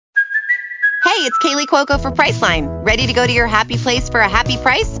it's Kaylee Cuoco for Priceline. Ready to go to your happy place for a happy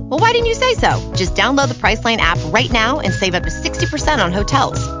price? Well, why didn't you say so? Just download the Priceline app right now and save up to 60% on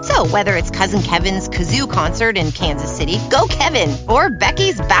hotels. So whether it's Cousin Kevin's Kazoo Concert in Kansas City, go Kevin, or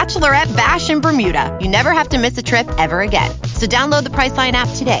Becky's Bachelorette Bash in Bermuda, you never have to miss a trip ever again. So download the Priceline app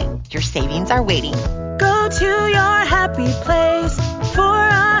today. Your savings are waiting. Go to your happy place for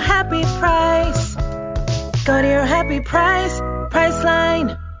a happy price. Go to your happy price,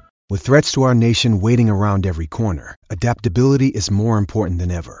 Priceline. With threats to our nation waiting around every corner, adaptability is more important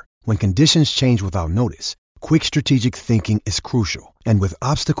than ever. When conditions change without notice, quick strategic thinking is crucial. And with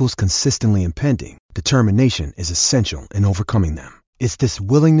obstacles consistently impending, determination is essential in overcoming them. It's this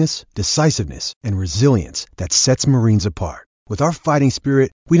willingness, decisiveness, and resilience that sets Marines apart. With our fighting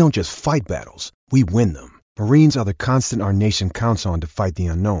spirit, we don't just fight battles, we win them. Marines are the constant our nation counts on to fight the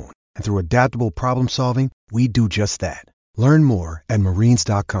unknown. And through adaptable problem solving, we do just that. Learn more at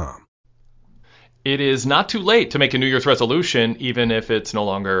marines.com. It is not too late to make a New Year's resolution, even if it's no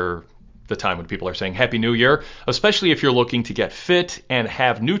longer the time when people are saying Happy New Year, especially if you're looking to get fit and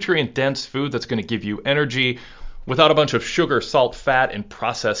have nutrient-dense food that's going to give you energy without a bunch of sugar, salt, fat, and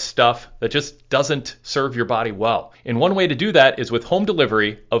processed stuff that just doesn't serve your body well. And one way to do that is with home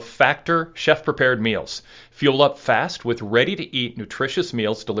delivery of Factor chef-prepared meals. Fuel up fast with ready-to-eat, nutritious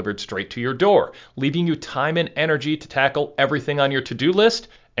meals delivered straight to your door, leaving you time and energy to tackle everything on your to-do list,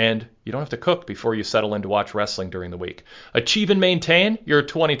 and you don't have to cook before you settle in to watch wrestling during the week. Achieve and maintain your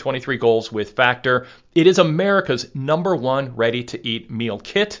 2023 goals with Factor. It is America's #1 ready-to-eat meal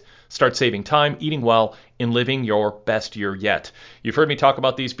kit. Start saving time, eating well, and living your best year yet. You've heard me talk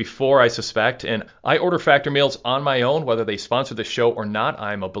about these before, I suspect, and I order Factor meals on my own, whether they sponsor the show or not.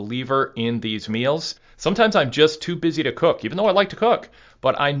 I'm a believer in these meals. Sometimes I'm just too busy to cook, even though I like to cook.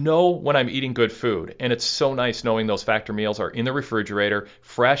 But I know when I'm eating good food, and it's so nice knowing those Factor meals are in the refrigerator,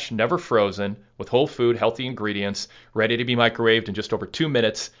 fresh, never frozen, with whole food, healthy ingredients, ready to be microwaved in just over 2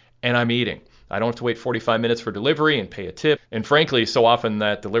 minutes, and I'm eating. I don't have to wait 45 minutes for delivery and pay a tip. And frankly, so often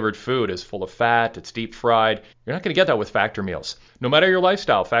that delivered food is full of fat, it's deep fried. You're not going to get that with Factor meals. No matter your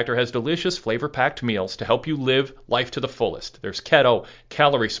lifestyle, Factor has delicious flavor-packed meals to help you live life to the fullest. There's keto,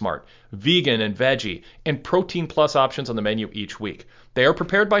 calorie smart, vegan and veggie, and protein plus options on the menu each week. They are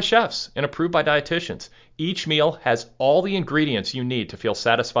prepared by chefs and approved by dietitians. Each meal has all the ingredients you need to feel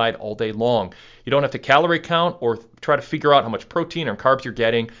satisfied all day long. You don't have to calorie count or try to figure out how much protein or carbs you're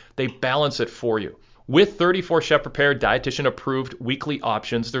getting. They balance it for you. With 34 chef-prepared, dietitian-approved weekly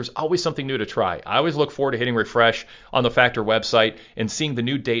options, there's always something new to try. I always look forward to hitting refresh on the Factor website and seeing the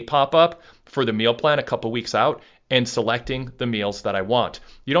new date pop up for the meal plan a couple weeks out and selecting the meals that I want.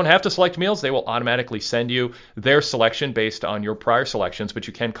 You don't have to select meals. They will automatically send you their selection based on your prior selections, but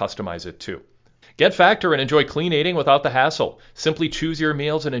you can customize it too. Get Factor and enjoy clean eating without the hassle. Simply choose your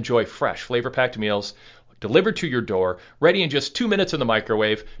meals and enjoy fresh, flavor-packed meals delivered to your door, ready in just 2 minutes in the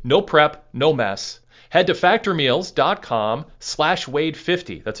microwave. No prep, no mess. Head to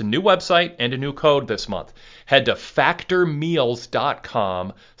factormeals.com/Wade50. That's a new website and a new code this month. Head to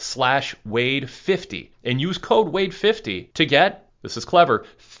factormeals.com/Wade50 and use code Wade50 to get, this is clever,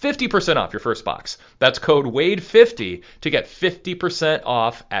 50% off your first box. That's code Wade50 to get 50%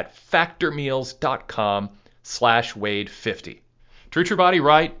 off at factormeals.com/Wade50. Treat your body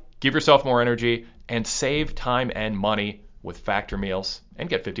right, give yourself more energy, and save time and money with Factor meals, and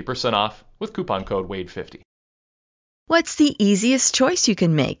get 50% off with coupon code Wade50. What's the easiest choice you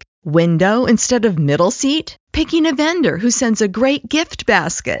can make? Window instead of middle seat? Picking a vendor who sends a great gift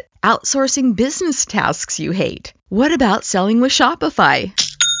basket? Outsourcing business tasks you hate? What about selling with Shopify?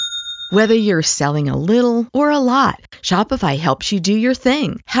 Whether you're selling a little or a lot, Shopify helps you do your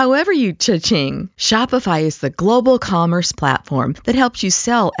thing, however you cha-ching. Shopify is the global commerce platform that helps you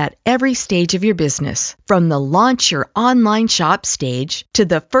sell at every stage of your business. From the launch your online shop stage to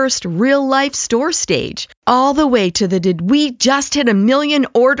the first real-life store stage, all the way to the did we just hit 1 million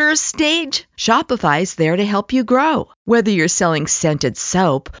orders stage? Shopify's there to help you grow. Whether you're selling scented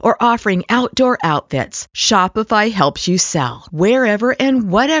soap or offering outdoor outfits, Shopify helps you sell. Wherever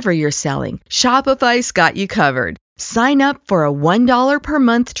and whatever you're selling, Shopify's got you covered. Sign up for a $1 per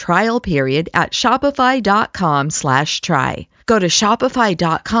month trial period at shopify.com/try. Go to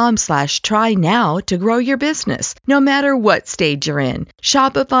shopify.com/try now to grow your business, no matter what stage you're in.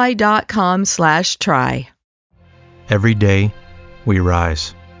 Shopify.com/try. Every day, we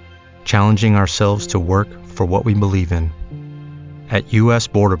rise, challenging ourselves to work for what we believe in. At U.S.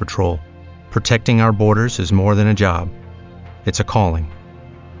 Border Patrol, protecting our borders is more than a job. It's a calling.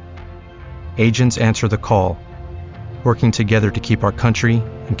 Agents answer the call, working together to keep our country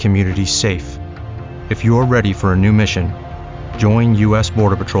and communities safe. If you are ready for a new mission, Join U.S.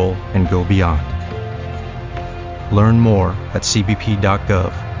 Border Patrol and go beyond. Learn more at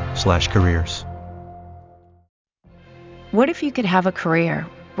cbp.gov/careers. What if you could have a career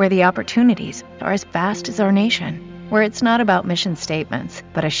where the opportunities are as vast as our nation, where it's not about mission statements,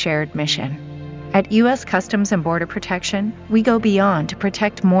 but a shared mission? At U.S. Customs and Border Protection, we go beyond to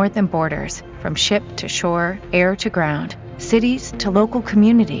protect more than borders. From ship to shore, air to ground, cities to local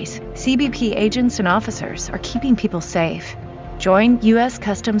communities, CBP agents and officers are keeping people safe. Join U.S.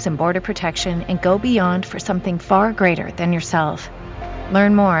 Customs and Border Protection and go beyond for something far greater than yourself.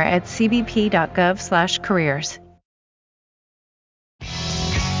 Learn more at cbp.gov/careers.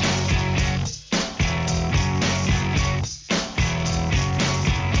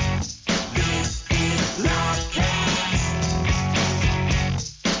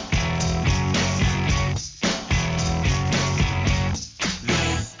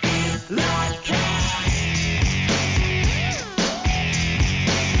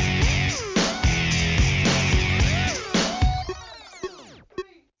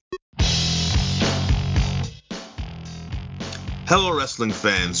 Hello, wrestling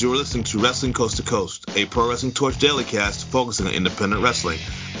fans. You are listening to Wrestling Coast to Coast, a Pro Wrestling Torch daily cast focusing on independent wrestling.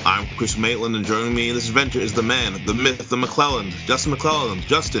 I'm Chris Maitland, and joining me in this adventure is the man, the myth, the McClelland, Justin McClelland.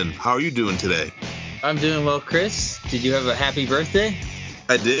 Justin, how are you doing today? I'm doing well, Chris. Did you have a happy birthday?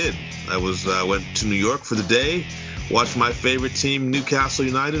 I did. I went to New York for the day, watched my favorite team, Newcastle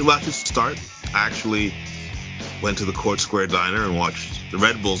United. Well, to start, I actually went to the Court Square Diner and watched the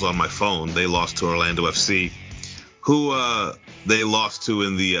Red Bulls on my phone. They lost to Orlando FC, who they lost to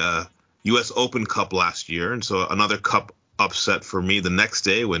in the U.S. Open Cup last year. And so another cup upset for me the next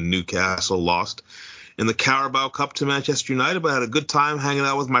day when Newcastle lost in the Carabao Cup to Manchester United. But I had a good time hanging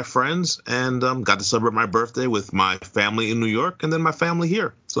out with my friends and got to celebrate my birthday with my family in New York and then my family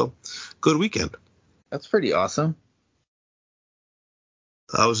here. So good weekend. That's pretty awesome.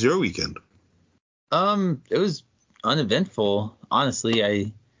 How was your weekend? It was uneventful.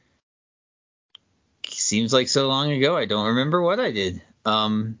 Honestly, seems like so long ago. I don't remember what I did.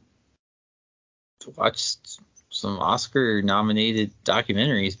 Watched some Oscar-nominated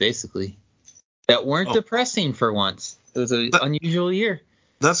documentaries, basically, that weren't depressing for once. It was an unusual year.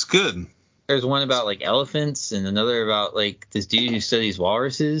 That's good. There's one about like elephants and another about like this dude who studies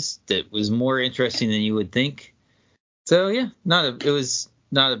walruses that was more interesting than you would think. So yeah, it was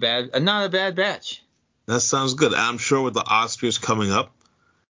not a bad batch. That sounds good. I'm sure with the Oscars coming up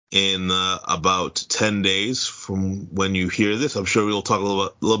in about 10 days from when you hear this, I'm sure we'll talk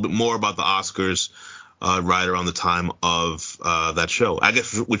a little bit more about the Oscars right around the time of that show. I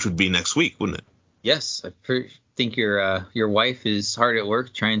guess which would be next week, wouldn't it? Yes, I think your wife is hard at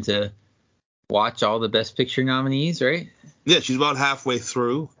work trying to watch all the Best Picture nominees, right? Yeah, she's about halfway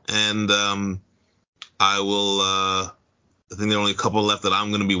through, and I will. I think there are only a couple left that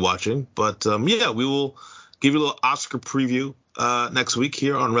I'm going to be watching, but yeah, we will give you a little Oscar preview next week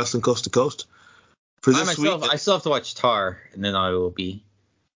here on Wrestling Coast to Coast. For this week, I still have to watch Tar, and then I'll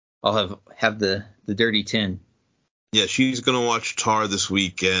have the Dirty 10. Yeah, she's gonna watch Tar this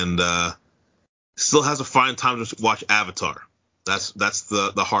week, and still has to find time to watch Avatar. That's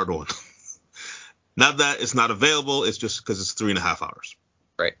the hard one. Not that it's not available, it's just because it's 3.5 hours.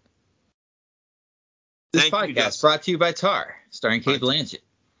 Right. This podcast brought to you by Tar, starring Cate Blanchett.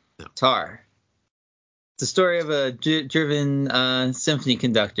 Yeah. Tar. It's the story of a driven symphony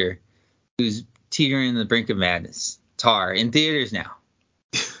conductor who's teetering on the brink of madness. Tar, in theaters now.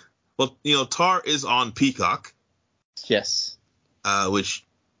 Well, Tar is on Peacock. Yes. Which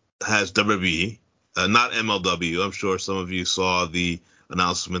has WWE, not MLW. I'm sure some of you saw the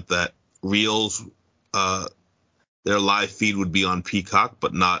announcement that Reels, their live feed would be on Peacock,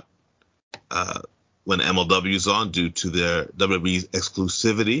 but not when MLW's on due to their WWE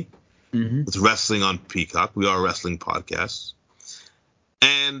exclusivity. Mm-hmm. With wrestling on Peacock. We are a wrestling podcast.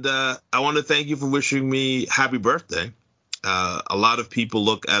 And I want to thank you for wishing me happy birthday. A lot of people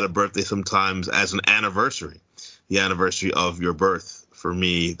look at a birthday sometimes as an anniversary, the anniversary of your birth. For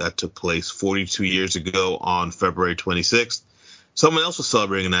me, that took place 42 years ago on February 26th. Someone else was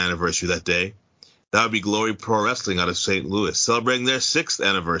celebrating an anniversary that day. That would be Glory Pro Wrestling out of St. Louis, celebrating their 6th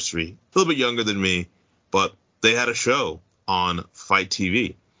anniversary. A little bit younger than me, but they had a show on Fight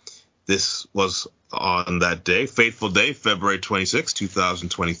TV. This was on that day, fateful day, February 26,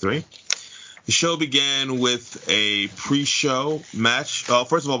 2023. The show began with a pre-show match.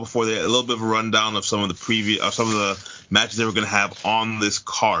 First of all, before that, a little bit of a rundown of some of the matches they were going to have on this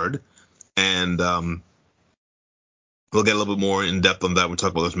card, and we'll get a little bit more in depth on that when we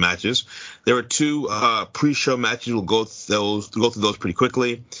talk about those matches. There were 2 pre-show matches. We'll go through those pretty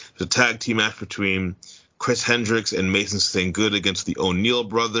quickly. There's a tag team match between Chris Hendricks and Mason St. Good against the O'Neal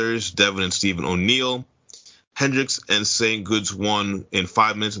brothers, Devin and Stephen O'Neal. Hendricks and St. Goods won in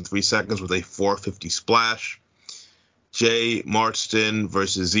 5 minutes and 3 seconds with a 450 splash. Jay Marston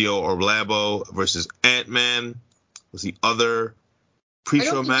versus Zio Orlabo versus Ant-Man was the other pre-show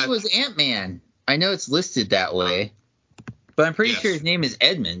match. I don't think it was Ant-Man. I know it's listed that way, but I'm pretty sure his name is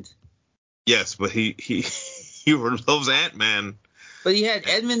Edmund. Yes, but he loves Ant-Man. But he had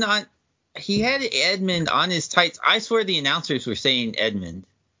Edmund on. He had Edmund on his tights. I swear the announcers were saying Edmund.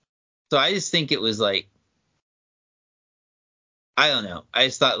 So I just think it was like, I don't know. I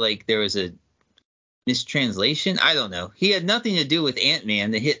just thought like there was a mistranslation. I don't know. He had nothing to do with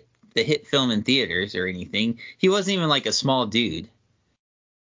Ant-Man, the hit film in theaters or anything. He wasn't even like a small dude.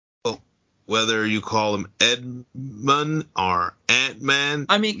 Well, whether you call him Edmund or Ant-Man.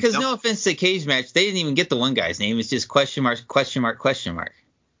 I mean, because no offense to Cage Match, they didn't even get the one guy's name. It's just question mark, question mark, question mark.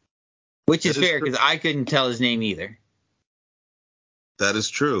 Which is fair because I couldn't tell his name either. That is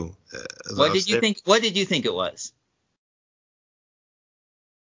true. What did you think? What did you think it was?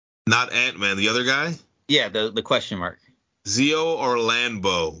 Not Ant-Man, the other guy? Yeah, the question mark. Zio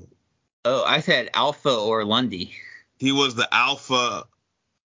Orlando. Oh, I said Alpha or Lundy. He was the Alpha.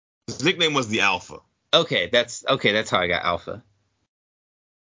 His nickname was the Alpha. Okay, that's how I got Alpha.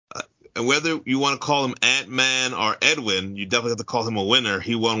 And whether you want to call him Ant-Man or Edwin, you definitely have to call him a winner.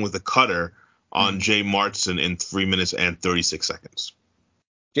 He won with a cutter on Jay Marston in 3 minutes and 36 seconds.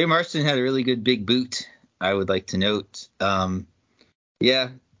 Jay Marston had a really good big boot, I would like to note. The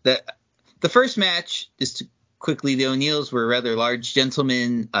first match, just to quickly, the O'Neals were rather large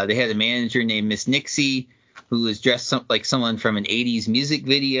gentlemen. They had a manager named Miss Nixie, who was dressed like someone from an 80s music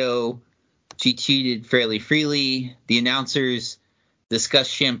video. She cheated fairly freely. The announcers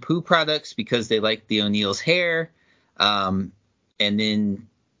discussed shampoo products because they liked the O'Neals' hair. And then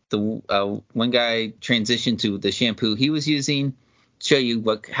the one guy transitioned to the shampoo he was using, show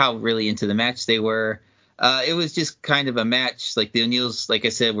you how really into the match they were. It was just kind of a match. Like the O'Neals, like I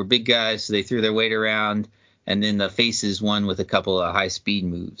said, were big guys, so they threw their weight around. And then the faces won with a couple of high-speed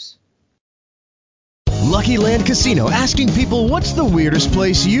moves. Lucky Land Casino, asking people, what's the weirdest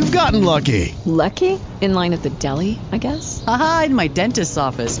place you've gotten lucky? Lucky? In line at the deli, I guess? Aha, in my dentist's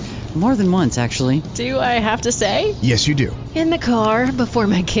office. More than once, actually. Do I have to say? Yes, you do. In the car before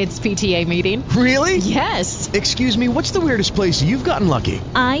my kids' PTA meeting. Really? Yes. Excuse me, what's the weirdest place you've gotten lucky?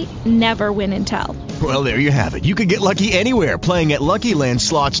 I never win and tell. Well, there you have it. You can get lucky anywhere, playing at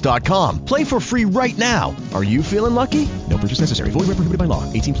LuckyLandSlots.com. Play for free right now. Are you feeling lucky? No purchase necessary. Void where prohibited by law.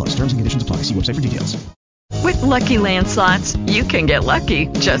 18+. Terms and conditions apply. See website for details. With Lucky Land Slots, you can get lucky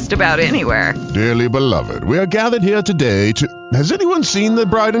just about anywhere. Dearly beloved, we are gathered here today to... Has anyone seen the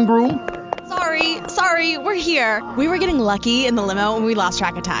bride and groom? Sorry, we're here. We were getting lucky in the limo and we lost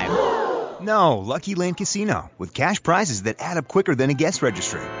track of time. No, Lucky Land Casino, with cash prizes that add up quicker than a guest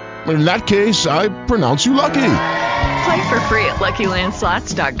registry. In that case, I pronounce you lucky. Play for free at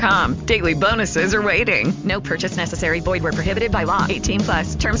LuckyLandSlots.com. Daily bonuses are waiting. No purchase necessary. Void where prohibited by law.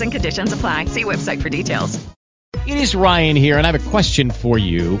 18+. Terms and conditions apply. See website for details. It is Ryan here, and I have a question for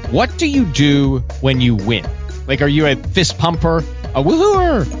you. What do you do when you win? Like, are you a fist pumper, a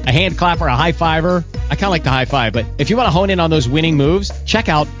woohooer, a hand clapper, a high fiver? I kind of like the high five, but if you want to hone in on those winning moves, check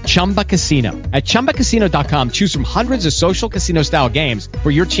out Chumba Casino. At ChumbaCasino.com, choose from hundreds of social casino-style games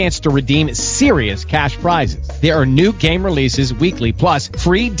for your chance to redeem serious cash prizes. There are new game releases weekly, plus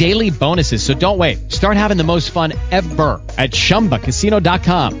free daily bonuses, so don't wait. Start having the most fun ever at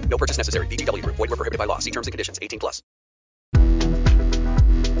ChumbaCasino.com. No purchase necessary. VGW. Void where prohibited by law. See terms and conditions. 18+.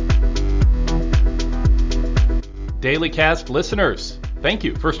 DailyCast listeners, thank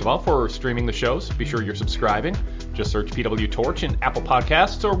you, first of all, for streaming the shows. Be sure you're subscribing. Just search PW Torch in Apple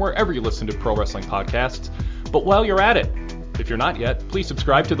Podcasts or wherever you listen to pro wrestling podcasts. But while you're at it, if you're not yet, please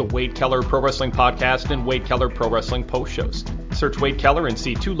subscribe to the Wade Keller Pro Wrestling Podcast and Wade Keller Pro Wrestling Post Shows. Search Wade Keller and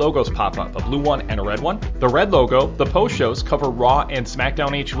see two logos pop up, a blue one and a red one. The red logo, the post shows, cover Raw and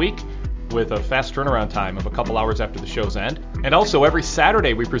SmackDown each week, with a fast turnaround time of a couple hours after the show's end. And also every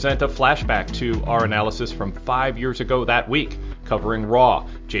Saturday we present a flashback to our analysis from 5 years ago that week, covering Raw.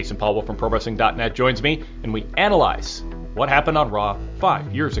 Jason Paulwell from ProWrestling.net joins me, and we analyze what happened on Raw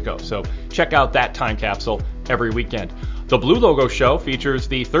 5 years ago. So check out that time capsule every weekend. The Blue Logo Show features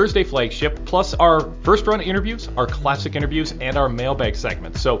the Thursday flagship, plus our first run interviews, our classic interviews, and our mailbag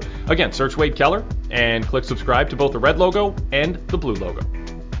segments. So again, search Wade Keller and click subscribe to both the red logo and the blue logo.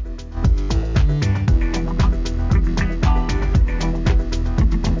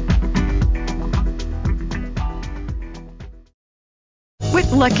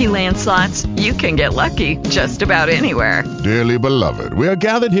 With Lucky Land Slots, you can get lucky just about anywhere. Dearly beloved, we are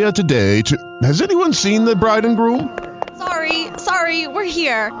gathered here today to... Has anyone seen the bride and groom? Sorry, we're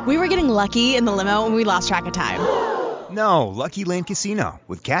here. We were getting lucky in the limo and we lost track of time. No, Lucky Land Casino,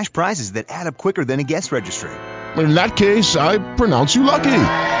 with cash prizes that add up quicker than a guest registry. In that case, I pronounce you lucky.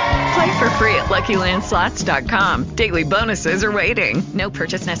 Play for free at LuckyLandSlots.com. Daily bonuses are waiting. No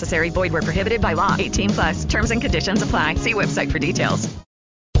purchase necessary. Void where prohibited by law. 18+. Terms and conditions apply. See website for details.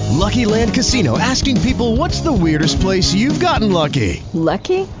 Lucky Land Casino, asking people, what's the weirdest place you've gotten lucky?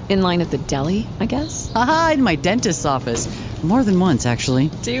 Lucky? In line at the deli, I guess? Aha, in my dentist's office. More than once,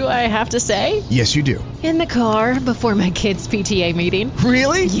 actually. Do I have to say? Yes, you do. In the car before my kids' PTA meeting.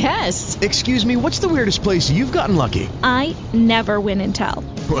 Really? Yes. Excuse me, what's the weirdest place you've gotten lucky? I never win and tell.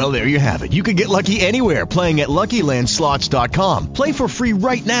 Well, there you have it. You can get lucky anywhere, playing at LuckyLandSlots.com. Play for free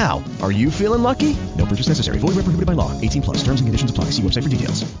right now. Are you feeling lucky? No purchase necessary. Void where prohibited by law. 18+. Terms and conditions apply. See website for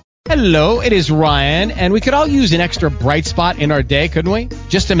details. Hello, it is Ryan, and we could all use an extra bright spot in our day, couldn't we?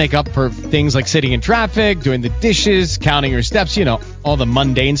 Just to make up for things like sitting in traffic, doing the dishes, counting your steps, all the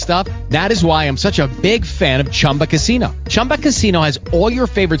mundane stuff. That is why I'm such a big fan of Chumba Casino. Chumba Casino has all your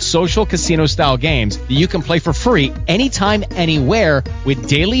favorite social casino-style games that you can play for free anytime, anywhere with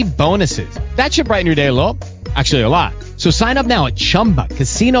daily bonuses. That should brighten your day a little. Actually, a lot. So sign up now at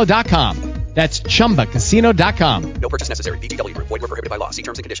ChumbaCasino.com. That's ChumbaCasino.com. No purchase necessary. VGW Group. Void where prohibited by law. See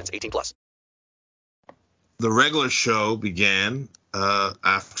terms and conditions. 18+. The regular show began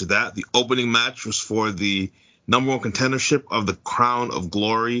after that. The opening match was for the number one contendership of the Crown of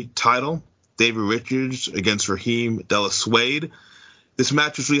Glory title. Davey Richards against Raheem De La Suede. This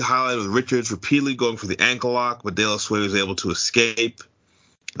match was really highlighted with Richards repeatedly going for the ankle lock, but De La Suede was able to escape.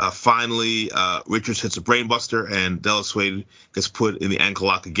 Finally, Richards hits a brainbuster, and De La Suede gets put in the ankle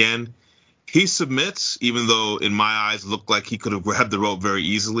lock again. He submits, even though in my eyes it looked like he could have grabbed the rope very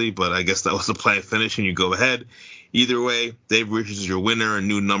easily, but I guess that was the planned finish, and you go ahead. Either way, Dave Richards is your winner and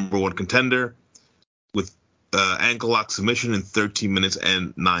new number one contender with ankle lock submission in 13 minutes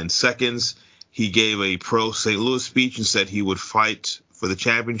and 9 seconds. He gave a pro St. Louis speech and said he would fight for the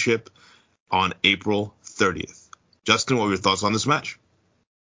championship on April 30th. Justin, what were your thoughts on this match?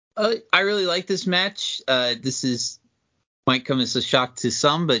 I really like this match. Might come as a shock to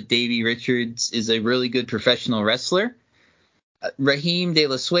some, but Davey Richards is a really good professional wrestler. Raheem De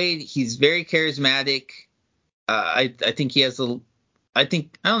La Suede, he's very charismatic. I think he has I don't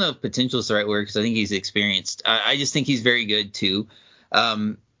know if potential is the right word because I think he's experienced. I just think he's very good too.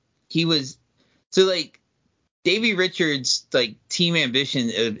 Davey Richards, Team Ambition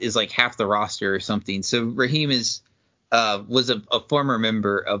is like half the roster or something. So Raheem was a former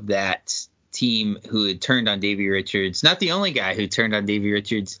member of that team who had turned on Davey Richards. Not the only guy who turned on Davey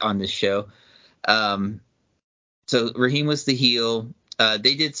Richards on this show. So Raheem was the heel.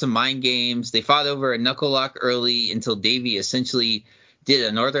 They did some mind games. They fought over a knuckle lock early until Davey essentially did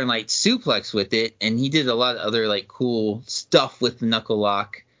a Northern Lights suplex with it, and he did a lot of other cool stuff with the knuckle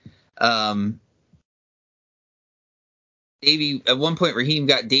lock. Davey, at one point, Raheem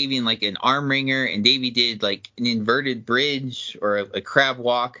got Davey in an arm wringer, and Davey did an inverted bridge or a crab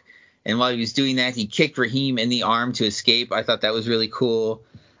walk. And while he was doing that, he kicked Raheem in the arm to escape. I thought that was really cool.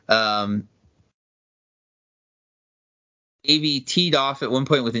 Davey teed off at one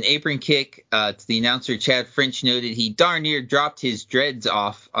point with an apron kick. To the announcer, Chad French noted he darn near dropped his dreads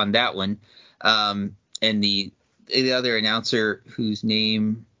off on that one. And the other announcer, whose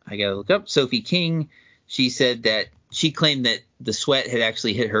name I got to look up, Sophie King, she said that she claimed that the sweat had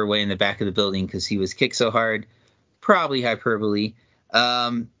actually hit her way in the back of the building because he was kicked so hard. Probably hyperbole.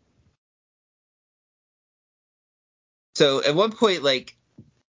 So at one point,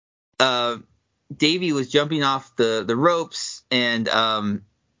 Davey was jumping off the ropes, and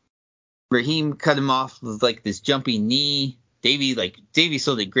Raheem cut him off with this jumping knee. Davey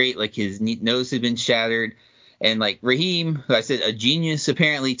still did great. His nose had been shattered, and Raheem, who I said a genius,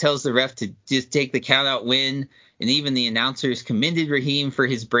 apparently tells the ref to just take the count out win. And even the announcers commended Raheem for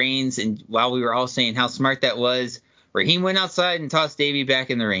his brains. And while we were all saying how smart that was, Raheem went outside and tossed Davey back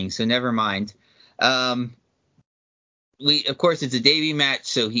in the ring. So never mind. Of course, it's a Davey match,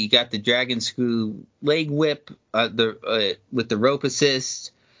 so he got the dragon screw leg whip with the rope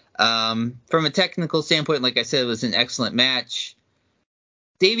assist. From a technical standpoint, like I said, it was an excellent match.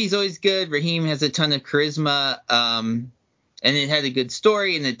 Davey's always good. Raheem has a ton of charisma, and it had a good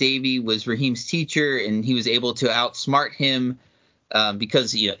story, and that Davey was Raheem's teacher, and he was able to outsmart him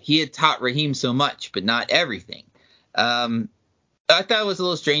because he had taught Raheem so much, but not everything. I thought it was a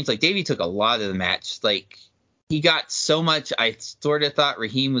little strange. Davey took a lot of the match. He got so much, I sort of thought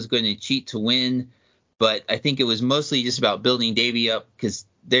Raheem was going to cheat to win, but I think it was mostly just about building Davey up because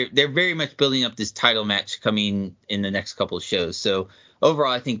they're very much building up this title match coming in the next couple of shows. So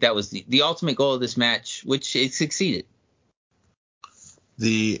overall, I think that was the ultimate goal of this match, which it succeeded.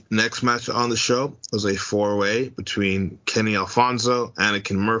 The next match on the show was a 4-way between Kenny Alfonso,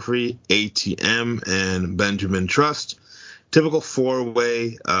 Anakin Murphy, ATM, and Benjamin Trust. Typical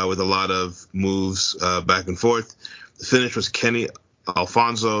 4-way with a lot of moves back and forth. The finish was Kenny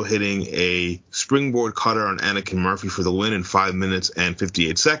Alfonso hitting a springboard cutter on Anakin Murphy for the win in 5 minutes and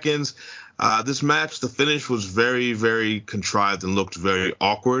 58 seconds. This match, the finish was very, very contrived and looked very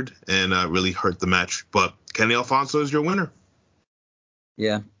awkward and really hurt the match. But Kenny Alfonso is your winner.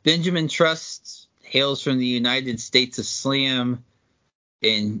 Yeah. Benjamin Trust hails from the United States of Slam.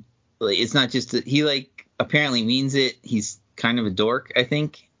 And it's not just that he apparently means it. He's kind of a dork, I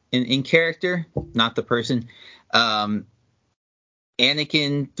think, in character, not the person. Anakin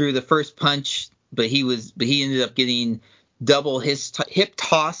threw the first punch, but he ended up getting double hip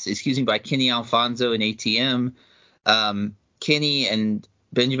toss, by Kenny Alfonso and ATM. Kenny and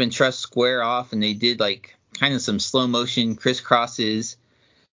Benjamin Trust square off, and they did kind of some slow motion crisscrosses.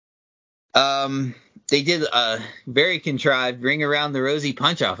 They did a very contrived ring around the Rosie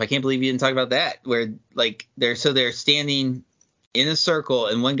punch off. I can't believe you didn't talk about that. Where they're standing in a circle,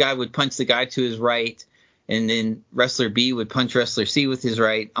 and one guy would punch the guy to his right, and then wrestler B would punch wrestler C with his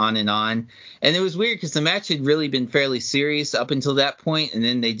right, on and on. And it was weird because the match had really been fairly serious up until that point, and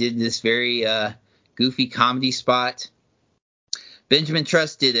then they did this very goofy comedy spot. Benjamin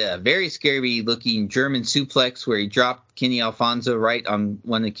Trust did a very scary-looking German suplex where he dropped Kenny Alfonso right on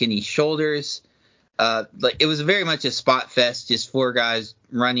one of Kenny's shoulders. It was very much a spot fest, just 4 guys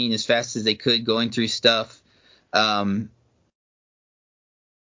running as fast as they could, going through stuff. At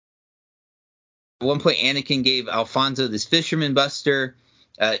one point, Anakin gave Alfonso this fisherman buster.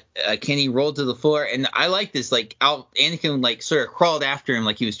 Kenny rolled to the floor, and I like this. Anakin sort of crawled after him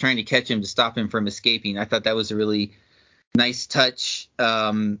like he was trying to catch him to stop him from escaping. I thought that was a really nice touch.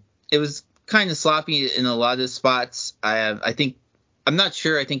 It was kind of sloppy in a lot of spots. I think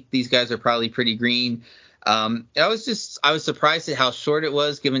these guys are probably pretty green. I was surprised at how short it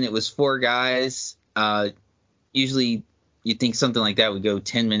was, given it was 4 guys. Usually you'd think something like that would go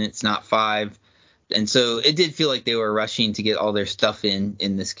 10 minutes, not 5. And so it did feel like they were rushing to get all their stuff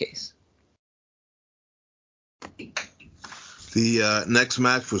in this case. The next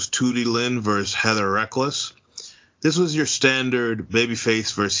match was Tootie Lynn versus Heather Reckless. This was your standard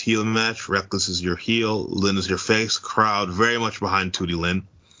babyface versus heel match. Reckless is your heel, Lynn is your face. Crowd very much behind Tootie Lynn.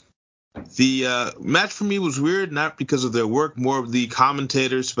 The match for me was weird, not because of their work. More of the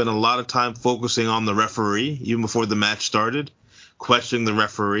commentators spent a lot of time focusing on the referee, even before the match started, questioning the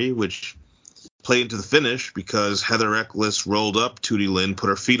referee, which played into the finish because Heather Reckless rolled up Tootie Lynn, put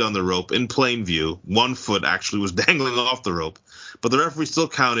her feet on the rope in plain view. One foot actually was dangling off the rope. But the referee still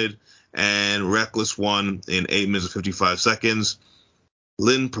counted, and Reckless won in 8 minutes and 55 seconds.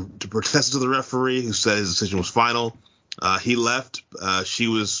 Lynn protested to the referee, who said his decision was final. He left. She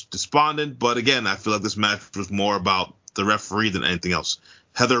was despondent, but again, I feel like this match was more about the referee than anything else.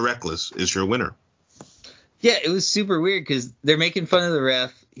 Heather Reckless is your winner. Yeah, it was super weird because they're making fun of the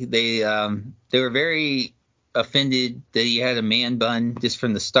ref. They were very offended that he had a man bun just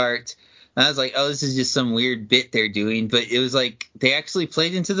from the start. And I was like, oh, this is just some weird bit they're doing. But it was like they actually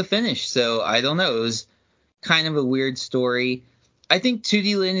played into the finish. So I don't know. It was kind of a weird story. I think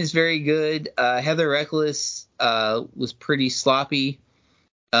Tootie Lynn is very good. Heather Reckless was pretty sloppy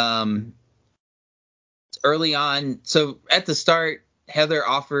early on. So at the start, Heather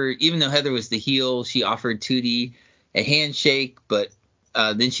offered, even though Heather was the heel, she offered Tootie a handshake, but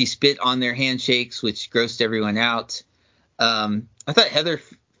then she spit on their handshakes, which grossed everyone out. I thought Heather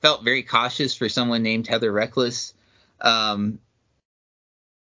felt very cautious for someone named Heather Reckless.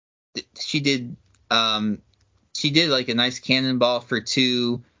 She did like a nice cannonball for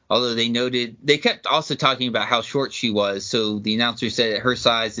 2, although they kept also talking about how short she was. So the announcer said at her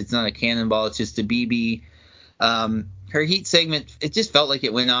size, it's not a cannonball, it's just a BB. Her heat segment, it just felt like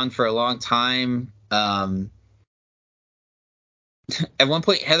it went on for a long time. At one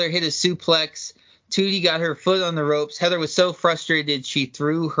point, Heather hit a suplex. Tootie got her foot on the ropes. Heather was so frustrated, she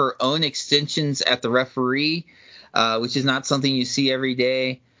threw her own extensions at the referee, which is not something you see every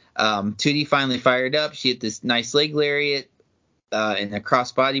day. Tootie finally fired up. She hit this nice leg lariat and a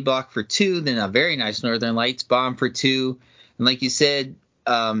cross-body block for 2, then a very nice Northern Lights bomb for 2. And like you said,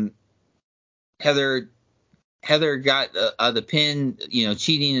 Heather got the pin,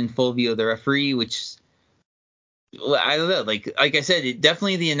 cheating in full view of the referee, which I don't know. Like I said,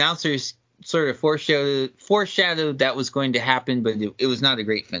 definitely the announcers sort of foreshadowed that was going to happen, but it was not a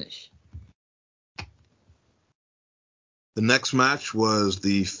great finish. The next match was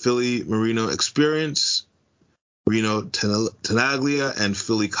the Philly Marino Experience, Reno Tenaglia and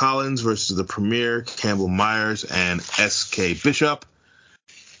Philly Collins versus the Premier, Campbell Myers and S.K. Bishop.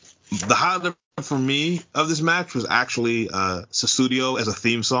 The highlight for me of this match was actually Susudio as a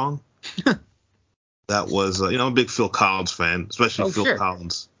theme song. That was, I'm a big Phil Collins fan, especially Phil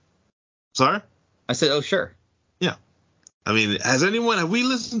Collins. Sorry? I said, oh, sure. Yeah. I mean,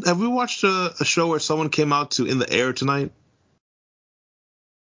 have we watched a show where someone came out to In the Air Tonight?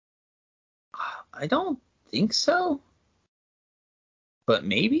 I don't think so. But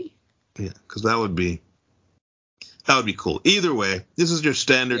maybe? Yeah, because that would be cool. Either way, this is your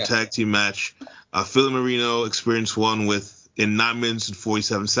standard tag team match. Philly Marino Experience won in 9 minutes and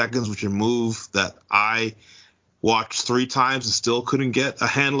 47 seconds, which is a move that I watched 3 times and still couldn't get a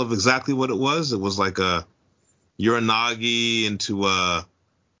handle of exactly what it was. It was like a Uranagi into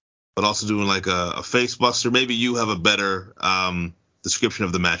but also doing like a face buster. Maybe you have a better description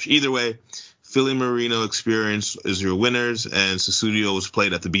of the match. Either way, Philly Marino Experience is your winners, and Susudio was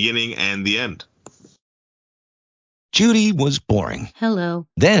played at the beginning and the end. Judy was boring. Hello.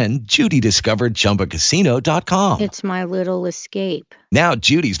 Then Judy discovered ChumbaCasino.com. It's my little escape. Now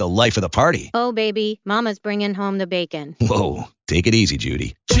Judy's the life of the party. Oh, baby, mama's bringing home the bacon. Whoa, take it easy,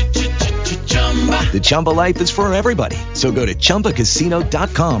 Judy. The Chumba life is for everybody. So go to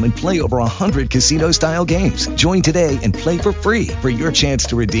ChumbaCasino.com and play over 100 casino-style games. Join today and play for free for your chance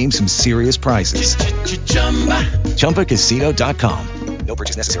to redeem some serious prizes. ChumbaCasino.com. No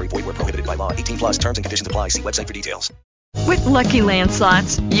purchase necessary. Void where prohibited by law. 18+ terms and conditions apply. See website for details. With Lucky Land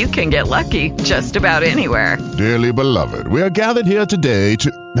Slots, you can get lucky just about anywhere. Dearly beloved, we are gathered here today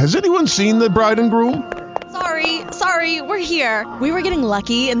to... Has anyone seen the bride and groom? Sorry, we're here. We were getting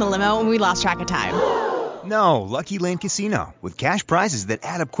lucky in the limo and we lost track of time. No, Lucky Land Casino, with cash prizes that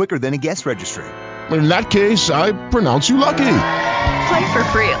add up quicker than a guest registry. In that case, I pronounce you lucky. Play for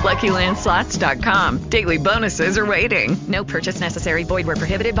free at LuckyLandSlots.com. Daily bonuses are waiting. No purchase necessary. Void where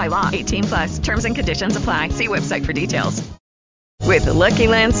prohibited by law. 18+. Terms and conditions apply. See website for details. With the Lucky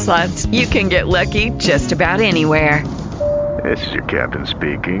Land Slots, you can get lucky just about anywhere. This is your captain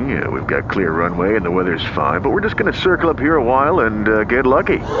speaking. We've got clear runway and the weather's fine, but we're just going to circle up here a while and get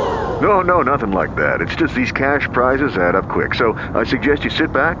lucky. No, nothing like that. It's just these cash prizes add up quick. So I suggest you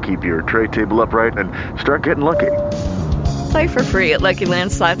sit back, keep your tray table upright, and start getting lucky. Play for free at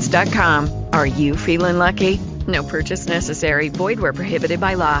LuckyLandSlots.com. Are you feeling lucky? No purchase necessary. Void where prohibited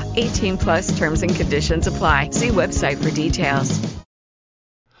by law. 18+ terms and conditions apply. See website for details.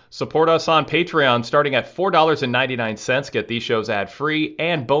 Support us on Patreon starting at $4.99. Get these shows ad-free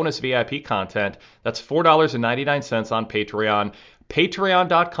and bonus VIP content. That's $4.99 on Patreon.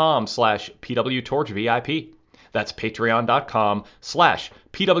 Patreon.com/PWTorchVIP. That's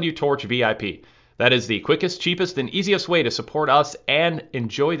Patreon.com/PWTorchVIP. That is the quickest, cheapest, and easiest way to support us and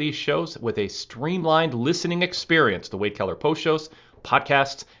enjoy these shows with a streamlined listening experience. The Wade Keller post shows,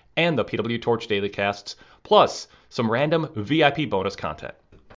 podcasts, and the PW Torch daily casts, plus some random VIP bonus content.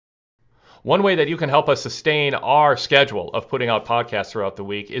 One way that you can help us sustain our schedule of putting out podcasts throughout the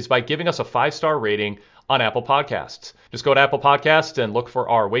week is by giving us a 5-star rating on Apple Podcasts. Just go to Apple Podcasts and look for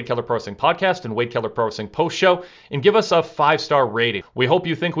our Wade Keller Pro Wrestling Podcast and Wade Keller Pro Wrestling Post Show and give us a 5-star rating. We hope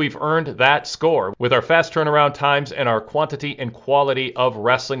you think we've earned that score with our fast turnaround times and our quantity and quality of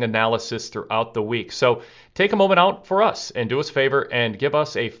wrestling analysis throughout the week. So take a moment out for us and do us a favor and give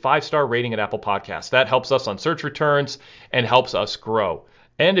us a 5-star rating at Apple Podcasts. That helps us on search returns and helps us grow.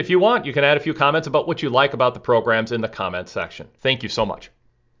 And if you want, you can add a few comments about what you like about the programs in the comments section. Thank you so much.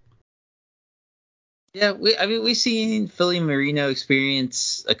 Yeah, we've seen Philly Marino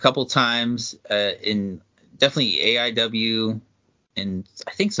Experience a couple times in definitely AIW and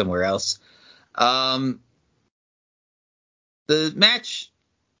I think somewhere else. The match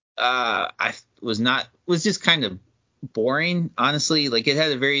was just kind of boring, honestly. Like, it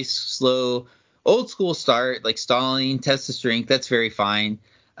had a very slow, old school start, like stalling, test of strength. That's very fine.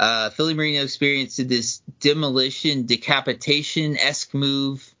 Philly Marino Experience did this demolition, decapitation-esque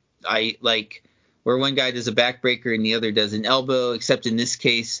move. Where one guy does a backbreaker and the other does an elbow, except in this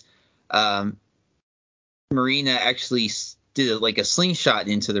case, Marina actually did a slingshot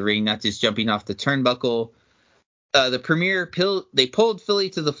into the ring, not just jumping off the turnbuckle. The Premier they pulled Philly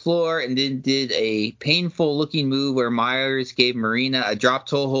to the floor and then did a painful-looking move where Myers gave Marina a drop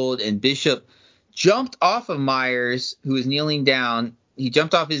toe hold, and Bishop jumped off of Myers, who was kneeling down. He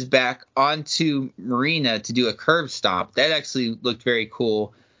jumped off his back onto Marina to do a curb stomp. That actually looked very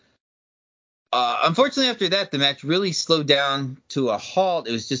cool. Unfortunately, after that, the match really slowed down to a halt.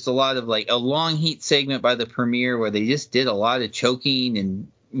 It was just a lot of a long heat segment by the Premier where they just did a lot of choking and,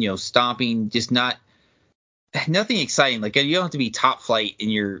 stomping, just not nothing exciting. Like, you don't have to be top flight in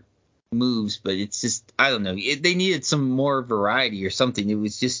your moves, but it's just, I don't know. They needed some more variety or something. It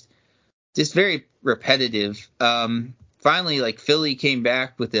was just very repetitive. Finally, like, Philly came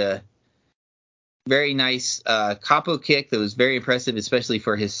back with a very nice capo kick that was very impressive, especially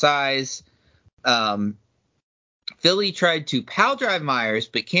for his size. Philly tried to pile drive Myers,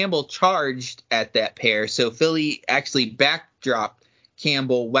 but Campbell charged at that pair, so Philly actually backdropped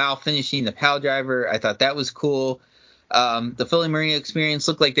Campbell while finishing the pile driver. I thought that was cool. The Philly Marino experience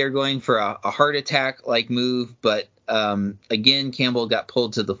looked like they were going for a heart attack like move, but again, Campbell got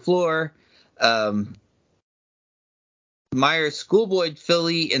pulled to the floor. Myers schoolboyed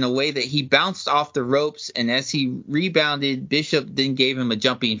Philly in a way that he bounced off the ropes, and as he rebounded, Bishop then gave him a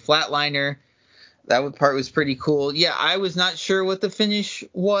jumping flatliner. That part was pretty cool. Yeah, I was not sure what the finish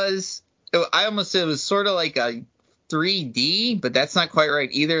was. I almost said it was sort of like a 3D, but that's not quite right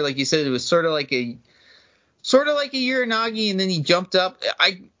either. Like you said, it was sort of like a Uranagi, and then he jumped up.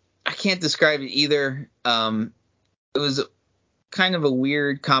 I can't describe it either. It was kind of a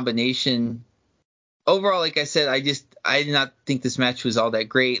weird combination. Overall, like I said, I did not think this match was all that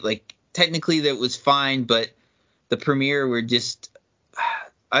great. Like, technically that was fine, but the premiere were just,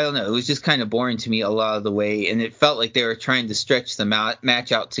 I don't know, it was just kind of boring to me a lot of the way, and it felt like they were trying to stretch the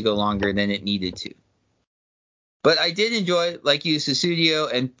match out to go longer than it needed to. But I did enjoy, like you,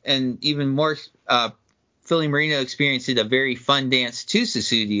 Susudio, and even more, Philly Marino experienced a very fun dance to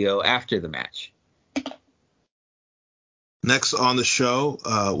Susudio after the match. Next on the show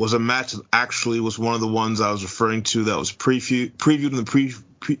was a match that actually was one of the ones I was referring to that was previewed in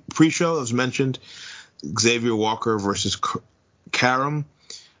the pre-show. That was mentioned. Xavier Walker versus Karam.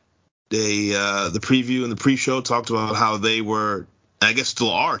 The preview and the pre-show talked about how they were, I guess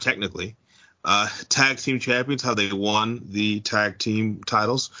still are technically, tag team champions, how they won the tag team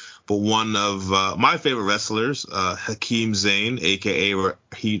titles. But one of my favorite wrestlers, Hakeem Zayn, a.k.a.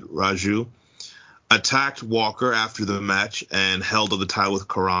 Rohit Raju, attacked Walker after the match and held on the title with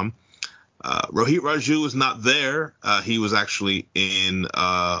Karam. Rohit Raju was not there. He was actually in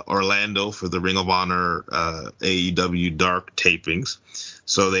Orlando for the Ring of Honor AEW Dark tapings.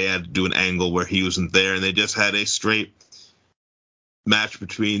 So they had to do an angle where he wasn't there, and they just had a straight match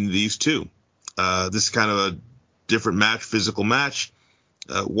between these two. This is kind of a different match, physical match.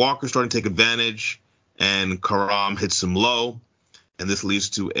 Walker starting to take advantage, and Karam hits him low, and this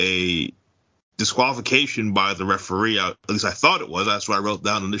leads to a disqualification by the referee. At least I thought it was. That's what I wrote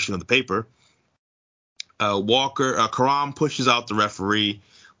down initially on the paper. Karam pushes out the referee.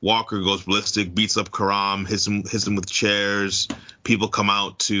 Walker goes ballistic, beats up Karam, hits him with chairs. People come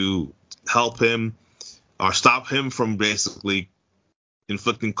out to help him or stop him from basically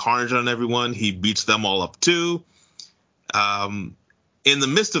inflicting carnage on everyone. He beats them all up too. In the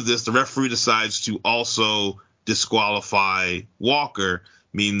midst of this, the referee decides to also disqualify Walker,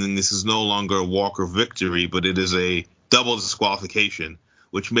 meaning this is no longer a Walker victory, but it is a double disqualification,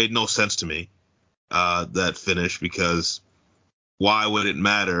 which made no sense to me, that finish, because why would it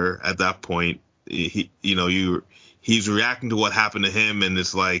matter at that point? He's reacting to what happened to him, and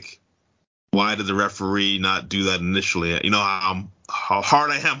it's like, why did the referee not do that initially? You know how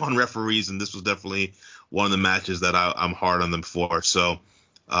hard I am on referees, and this was definitely one of the matches that I'm hard on them for. So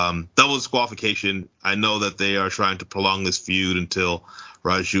double disqualification. I know that they are trying to prolong this feud until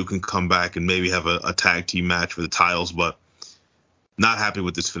Raju can come back and maybe have a tag team match for the titles, but not happy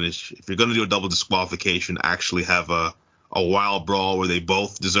with this finish. If you're going to do a double disqualification, actually have a wild brawl where they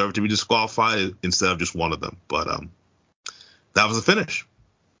both deserve to be disqualified instead of just one of them. But that was the finish.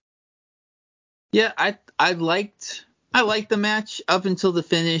 Yeah, I liked the match up until the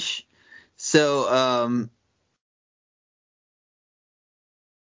finish. So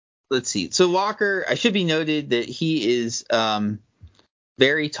let's see. So Walker, I should be noted that he is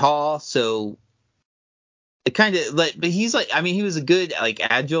very tall, so it kind of like, but he's like, I mean, he was a good, like,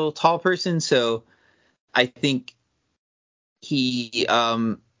 agile, tall person, so I think he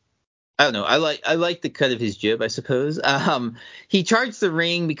I don't know. I like the cut of his jib, I suppose. He charged the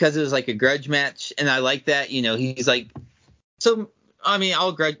ring because it was like a grudge match, and I like that. He's like, so I mean,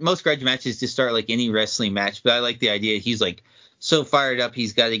 most grudge matches just start like any wrestling match, but I like the idea. He's like so fired up,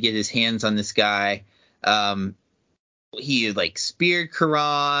 he's got to get his hands on this guy. He like speared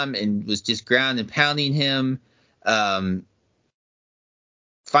Karam and was just ground and pounding him.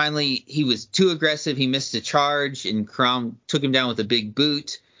 Finally, he was too aggressive. He missed a charge, and Karam took him down with a big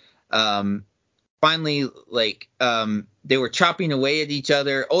boot. Finally, like, they were chopping away at each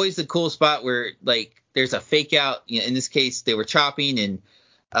other. Always the cool spot where, like, there's a fake out. In this case, they were chopping,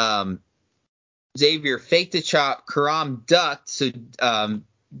 and Xavier faked a chop. Karam ducked, so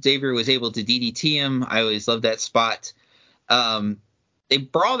Xavier was able to DDT him. I always loved that spot. They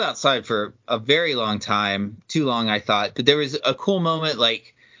brawled outside for a very long time, too long I thought, but there was a cool moment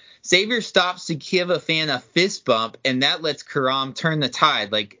like Xavier stops to give a fan a fist bump, and that lets Karam turn the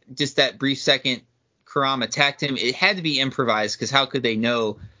tide. Like just that brief second Karam attacked him. It had to be improvised because how could they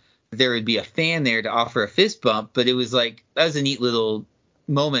know there would be a fan there to offer a fist bump? But it was like, that was a neat little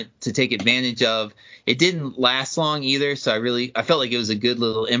moment to take advantage of. It didn't last long either, so I felt like it was a good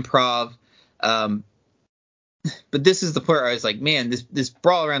little improv. But this is the part where I was like, man, this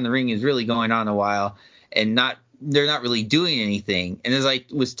brawl around the ring is really going on a while, and they're not really doing anything. And as I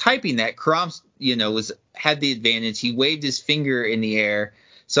was typing that, Karam, had the advantage. He waved his finger in the air,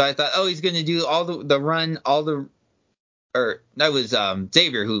 so I thought, oh, he's going to do all the run, or that was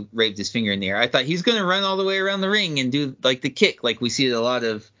Xavier who waved his finger in the air. I thought he's going to run all the way around the ring and do like the kick, like we see at a lot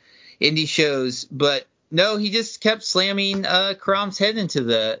of indie shows, but no, he just kept slamming Karam's head into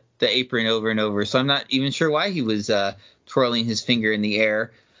the apron over and over. So I'm not even sure why he was twirling his finger in the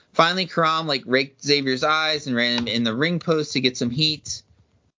air. Finally, Karam raked Xavier's eyes and ran him in the ring post to get some heat.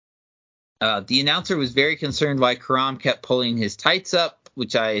 The announcer was very concerned why Karam kept pulling his tights up,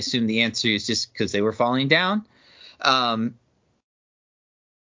 which I assume the answer is just because they were falling down.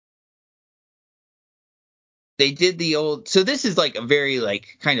 They did so this is like a very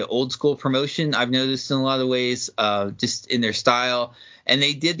kind of old school promotion I've noticed in a lot of ways, just in their style. And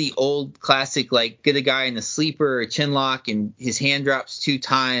they did the old classic, get a guy in a sleeper or chin lock and his hand drops 2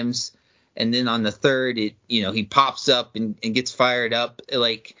 times. And then on the third, he pops up and gets fired up.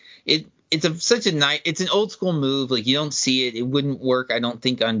 It's an old school move. You don't see it. It wouldn't work, I don't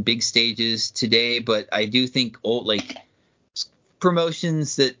think, on big stages today. But I do think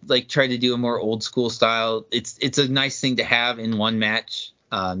promotions that try to do a more old school style, it's a nice thing to have in one match.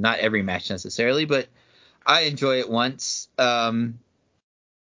 Not every match necessarily, but I enjoy it once.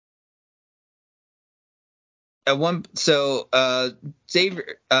 Xavier,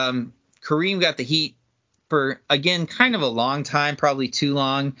 Kareem got the heat for, again, kind of a long time, probably too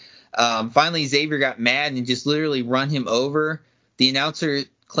long. Finally, Xavier got mad and just literally run him over. The announcer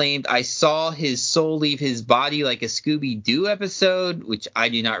claimed, I saw his soul leave his body like a Scooby-Doo episode, which I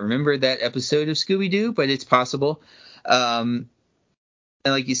do not remember that episode of Scooby-Doo, but it's possible. And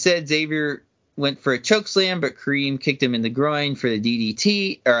like you said, Xavier went for a chokeslam, but Kareem kicked him in the groin for the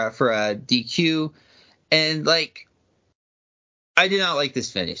DDT, or for a DQ. And I did not like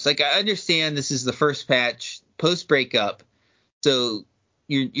this finish. I understand this is the first match post breakup, so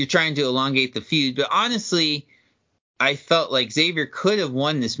you're trying to elongate the feud, but honestly, I felt like Xavier could have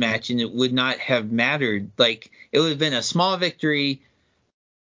won this match and it would not have mattered. It would have been a small victory,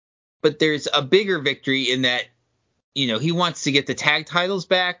 but there's a bigger victory in that, he wants to get the tag titles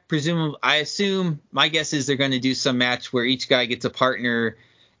back. Presumably, I assume, my guess is they're going to do some match where each guy gets a partner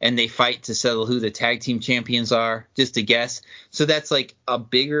and they fight to settle who the tag team champions are, just a guess. So that's a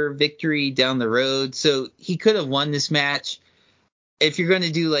bigger victory down the road. So he could have won this match. If you're going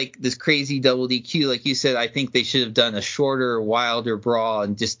to do this crazy double DQ, like you said, I think they should have done a shorter, wilder brawl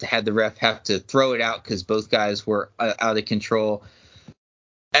and just had the ref have to throw it out because both guys were out of control.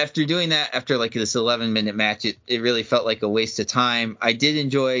 After doing that, after this 11-minute match, it really felt like a waste of time. I did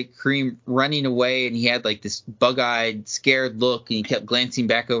enjoy Kareem running away, and he had this bug-eyed, scared look, and he kept glancing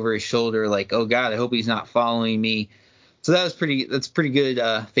back over his shoulder oh God, I hope he's not following me. So that's pretty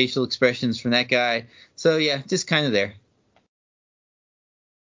good facial expressions from that guy. So yeah, just kind of there.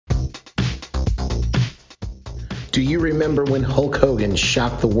 Do you remember when Hulk Hogan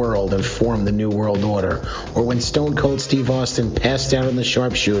shocked the world and formed the New World Order? Or when Stone Cold Steve Austin passed out on the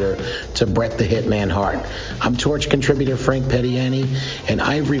sharpshooter to Bret the Hitman Hart? I'm Torch contributor Frank Pettiani, and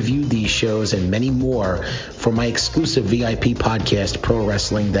I've reviewed these shows and many more for my exclusive VIP podcast, Pro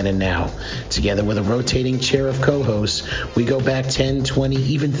Wrestling Then and Now. Together with a rotating chair of co-hosts, we go back 10, 20,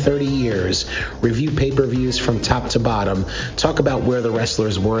 even 30 years, review pay-per-views from top to bottom, talk about where the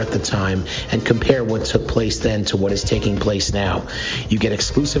wrestlers were at the time, and compare what took place then to what is taking place now. You get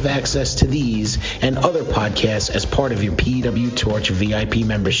exclusive access to these and other podcasts as part of your PW Torch VIP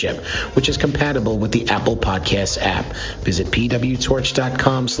membership, which is compatible with the Apple Podcasts app. Visit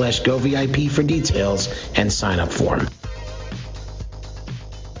pwtorch.com/govip for details and sign up form.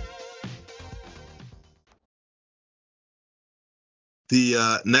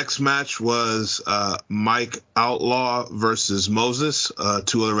 The next match was Mike Outlaw versus Moses,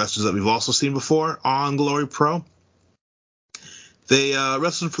 2 other wrestlers that we've also seen before on Glory Pro. They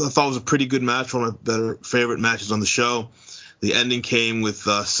wrestled, I thought it was a pretty good match, one of my better favorite matches on the show. The ending came with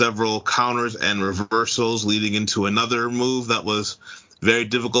several counters and reversals leading into another move that was very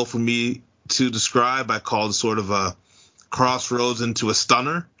difficult for me to describe. I called sort of a Crossroads into a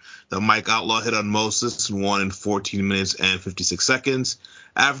stunner that Mike Outlaw hit on Moses and won in 14 minutes and 56 seconds.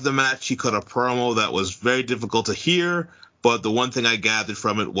 After the match, he cut a promo that was very difficult to hear, but the one thing I gathered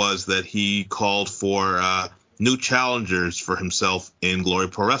from it was that he called for new challengers for himself in Glory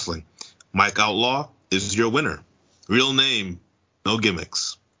Pro Wrestling. Mike Outlaw is your winner. Real name, no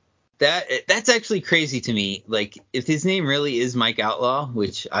gimmicks. That's actually crazy to me. Like, if his name really is Mike Outlaw,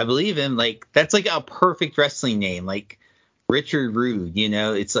 which I believe in, like, that's like a perfect wrestling name. Like Richard Rude,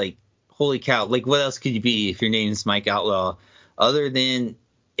 it's like, holy cow. Like, what else could you be if your name is Mike Outlaw other than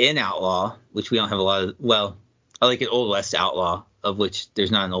an outlaw, which we don't have a lot of? Well, I like an Old West outlaw, of which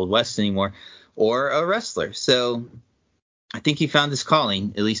there's not an Old West anymore, or a wrestler. So I think he found his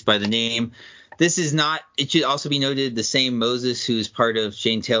calling, at least by the name. This is not, it should also be noted, the same Moses who's part of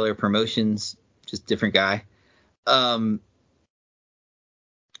Shane Taylor Promotions, just different guy. I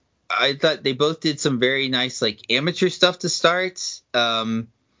thought they both did some very nice, like, amateur stuff to start.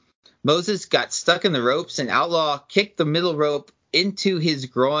 Moses got stuck in the ropes, and Outlaw kicked the middle rope into his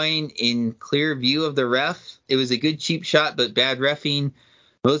groin in clear view of the ref. It was a good cheap shot, but bad reffing.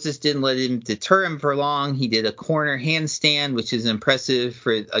 Moses didn't let him deter him for long. He did a corner handstand, which is impressive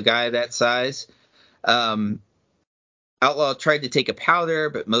for a guy that size. Outlaw tried to take a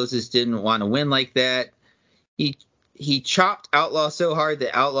powder, but Moses didn't want to win like that. He chopped Outlaw so hard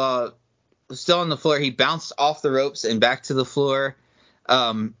that Outlaw was still on the floor. He bounced off the ropes and back to the floor.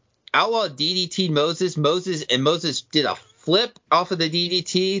 Outlaw DDT'd Moses. Moses did a flip off of the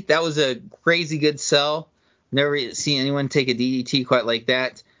DDT. That was a crazy good sell. Never seen anyone take a DDT quite like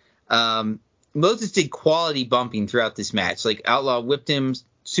that. Moses did quality bumping throughout this match. Like, Outlaw whipped him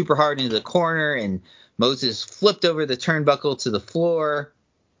super hard into the corner, and Moses flipped over the turnbuckle to the floor.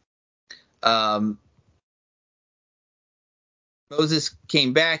 Moses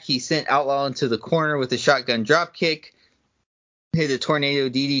came back. He sent Outlaw into the corner with a shotgun drop kick. Hit a tornado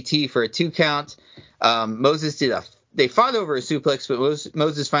DDT for a 2 count. They fought over a suplex, but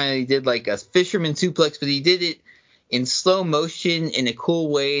Moses finally did like a fisherman suplex, but he did it in slow motion in a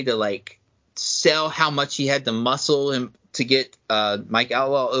cool way to like sell how much he had to muscle him to get Mike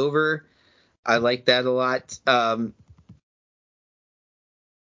Outlaw over. I like that a lot.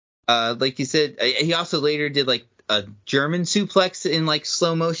 Like you said, he also later did like a German suplex in like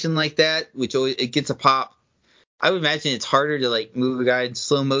slow motion like that, which always, it gets a pop. I would imagine it's harder to like move a guy in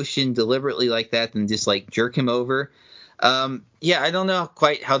slow motion deliberately like that than just like jerk him over. I don't know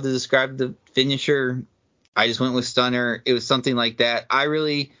quite how to describe the finisher. I just went with stunner. It was something like that. I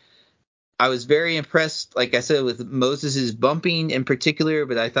was very impressed, like I said, with Moses' bumping in particular,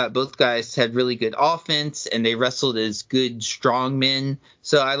 but I thought both guys had really good offense and they wrestled as good, strong men.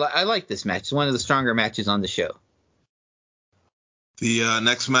 So I like this match. It's one of the stronger matches on the show. The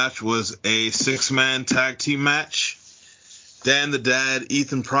next match was a 6-man tag team match. Dan the Dad,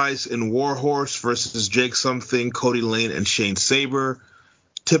 Ethan Price, and Warhorse versus Jake Something, Cody Lane, and Shane Saber.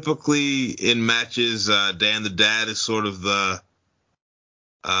 Typically in matches, Dan the Dad is sort of the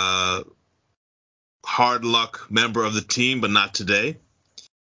hard luck member of the team, but not today.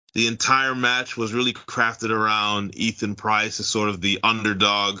 The entire match was really crafted around Ethan Price as sort of the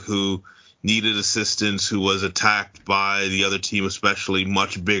underdog who needed assistance, who was attacked by the other team, especially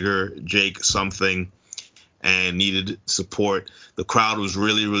much bigger Jake Something, and needed support. The crowd was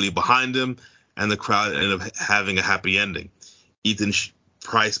really, really behind him, and the crowd ended up having a happy ending. Ethan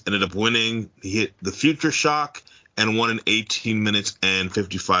Price ended up winning. He hit the Future Shock and won in 18 minutes and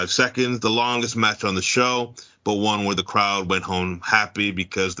 55 seconds, the longest match on the show, but one where the crowd went home happy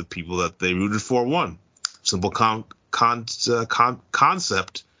because the people that they rooted for won. Simple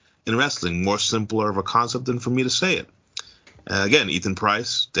concept in wrestling, more simpler of a concept than for me to say it. Again, Ethan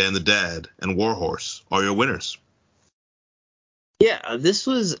Price, Dan the Dad, and Warhorse are your winners. Yeah, this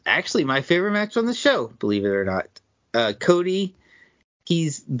was actually my favorite match on the show, believe it or not. Cody,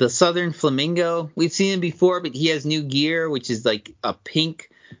 he's the Southern Flamingo. We've seen him before, but he has new gear, which is like a pink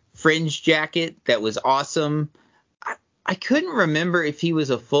fringe jacket that was awesome. I couldn't remember if he was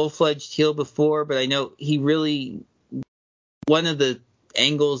a full-fledged heel before, but I know he really, one of the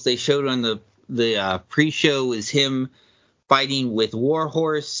angles they showed on the pre-show was him fighting with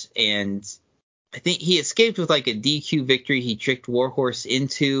Warhorse, and I think he escaped with like a DQ victory he tricked Warhorse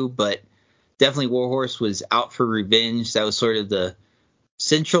into, but definitely Warhorse was out for revenge. That was sort of the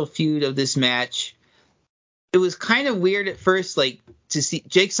central feud of this match. It was kind of weird at first, like, to see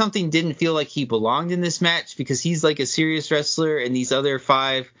Jake Something didn't feel like he belonged in this match because he's like a serious wrestler and these other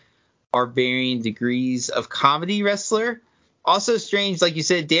 5 are varying degrees of comedy wrestler. Also strange, like you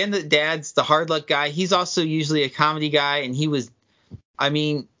said, Dan the Dad's the hard luck guy. He's also usually a comedy guy, and he was, I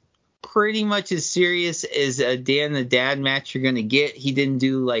mean, pretty much as serious as a Dan the Dad match you're going to get. He didn't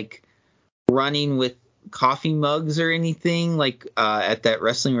do like running with coffee mugs or anything like at that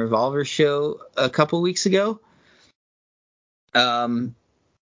Wrestling Revolver show a couple weeks ago.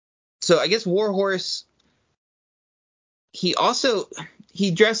 So I guess Warhorse, he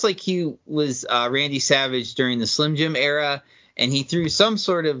dressed like he was Randy Savage during the Slim Jim era, and he threw some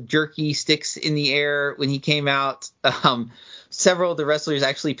sort of jerky sticks in the air when he came out. Several of the wrestlers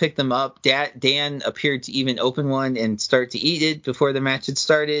actually picked them up. Dan appeared to even open one and start to eat it before the match had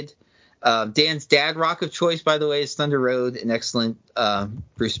started. Dan's dad rock of choice, by the way, is Thunder Road, an excellent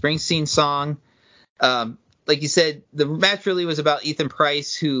Bruce Springsteen song. Like you said, the match really was about Ethan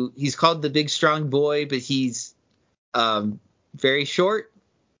Price, who he's called the big strong boy, but he's very short.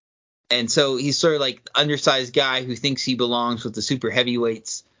 And so he's sort of like the undersized guy who thinks he belongs with the super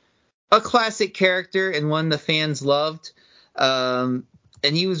heavyweights. A classic character and one the fans loved. And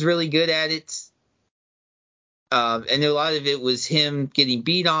he was really good at it. And a lot of it was him getting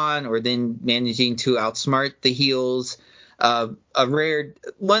beat on or then managing to outsmart the heels.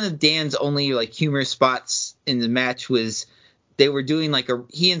 One of Dan's only like humor spots in the match was they were doing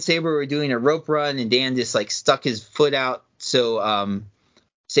he and Sabre were doing a rope run, and Dan just like stuck his foot out. So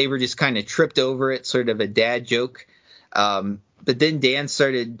Sabre just kind of tripped over it, sort of a dad joke. But then Dan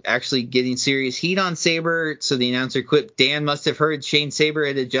started actually getting serious heat on Sabre. So the announcer quipped, Dan must have heard Shane Sabre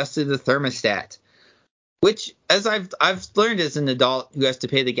had adjusted the thermostat. Which, as I've learned as an adult who has to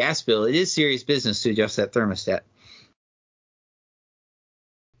pay the gas bill, it is serious business to adjust that thermostat.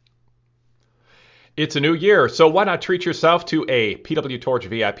 It's a new year, so why not treat yourself to a PW Torch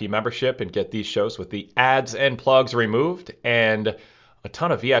VIP membership and get these shows with the ads and plugs removed and a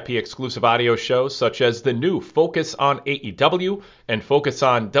ton of VIP exclusive audio shows such as the new Focus on AEW and Focus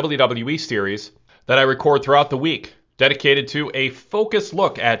on WWE series that I record throughout the week, dedicated to a focused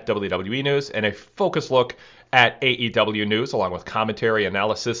look at WWE news and a focused look at AEW news, along with commentary,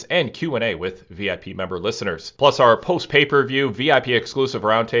 analysis, and Q&A with VIP member listeners. Plus our post-pay-per-view VIP exclusive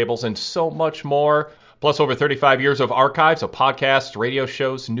roundtables and so much more. Plus over 35 years of archives of podcasts, radio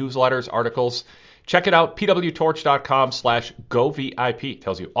shows, newsletters, articles. Check it out, pwtorch.com/govip.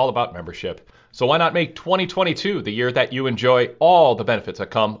 Tells you all about membership. So why not make 2022 the year that you enjoy all the benefits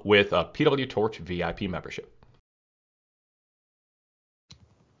that come with a PW Torch VIP membership?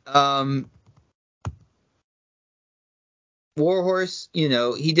 Warhorse,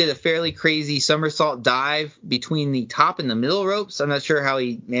 he did a fairly crazy somersault dive between the top and the middle ropes. I'm not sure how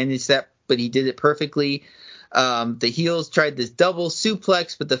he managed that, but he did it perfectly. The heels tried this double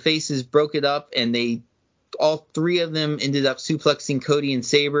suplex, but the faces broke it up, and all three of them ended up suplexing Cody and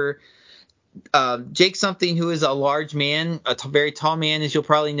Sabre. Jake Something, who is a large man, very tall man, as you'll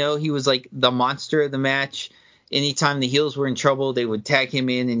probably know, he was like the monster of the match. Anytime the heels were in trouble, they would tag him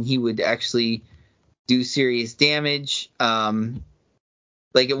in, and he would actually do serious damage.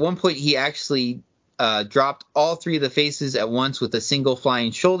 Like at one point, he actually dropped all three of the faces at once with a single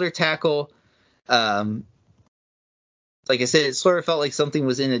flying shoulder tackle. Like I said, it sort of felt like something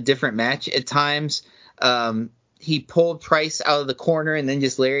was in a different match at times. He pulled Price out of the corner and then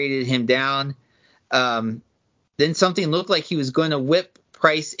just lariated him down. Then something looked like he was going to whip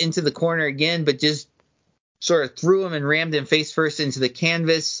Price into the corner again, but just sort of threw him and rammed him face first into the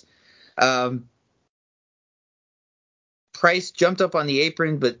canvas. Price jumped up on the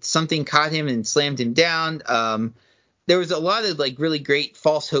apron, but something caught him and slammed him down. There was a lot of like really great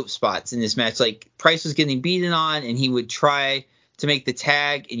false hope spots in this match. Like Price was getting beaten on, and he would try to make the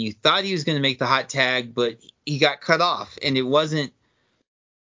tag, and you thought he was going to make the hot tag, but he got cut off, and it wasn't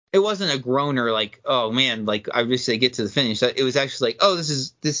a groaner like, oh man, like I wish they get to the finish. It was actually like, oh,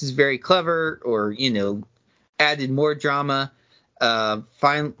 this is very clever, or added more drama.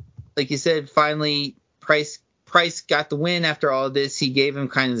 Like you said, finally Price got the win after all of this. He gave him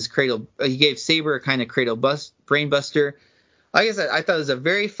kind of this cradle. He gave Sabre a kind of cradle brain buster. Like I said, I thought it was a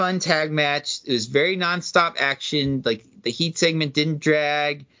very fun tag match. It was very nonstop action. Like the heat segment didn't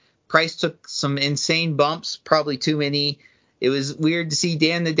drag. Price took some insane bumps, probably too many. It was weird to see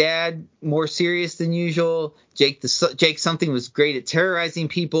Dan the Dad more serious than usual. Jake Something was great at terrorizing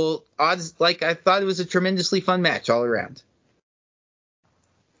people. I thought it was a tremendously fun match all around.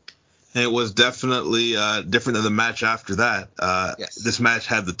 It was definitely different than the match after that. Yes. This match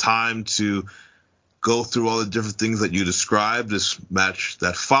had the time to go through all the different things that you described. This match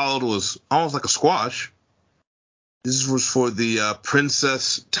that followed was almost like a squash. This was for the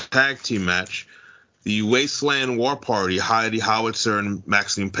Princess Tag Team match. The Wasteland War Party, Heidi Howitzer and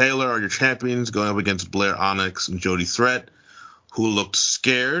Maxine Paler are your champions, going up against Blair Onyx and Jody Threat, who looked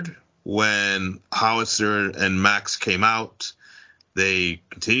scared when Howitzer and Max came out. they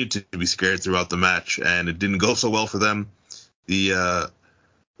continued to be scared throughout the match, and it didn't go so well for them. The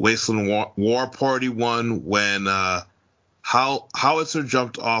Wasteland War Party won when Howitzer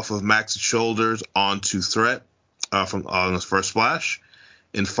jumped off of Max's shoulders onto Threat on his first splash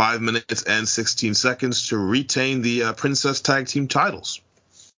in 5 minutes and 16 seconds to retain the Princess Tag Team titles.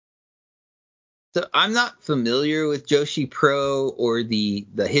 So I'm not familiar with Joshi Pro or the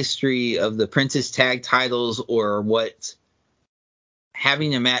history of the Princess Tag titles or what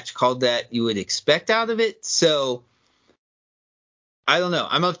having a match called that you would expect out of it. So I don't know.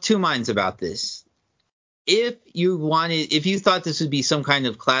 I'm of two minds about this. If you thought this would be some kind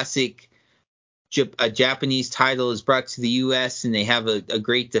of classic, a Japanese title is brought to the U.S. and they have a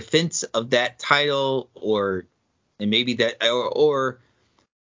great defense of that title, or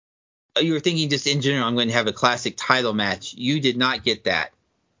you were thinking just in general, I'm going to have a classic title match. You did not get that.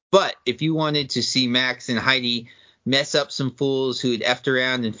 But if you wanted to see Max and Heidi mess up some fools who had effed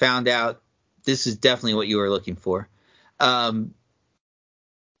around and found out, this is definitely what you were looking for. Flair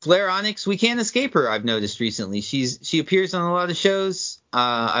Onyx, we can't escape her, I've noticed recently. She appears on a lot of shows.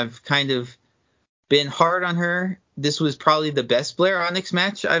 I've kind of been hard on her. This was probably the best Blair Onyx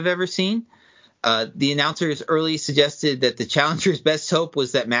match I've ever seen. The announcers early suggested that the challenger's best hope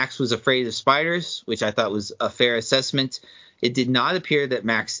was that Max was afraid of spiders, which I thought was a fair assessment. It did not appear that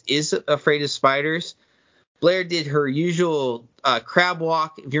Max is afraid of spiders. Blair did her usual crab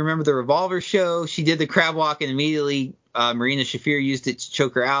walk. If you remember the Revolver show, she did the crab walk and immediately Marina Shafir used it to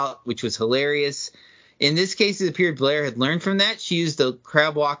choke her out, which was hilarious. In this case, it appeared Blair had learned from that. She used the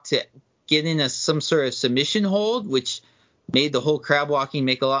crab walk to get in some sort of submission hold, which made the whole crab walking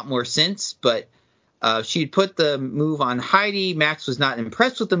make a lot more sense. But she'd put the move on Heidi. Max was not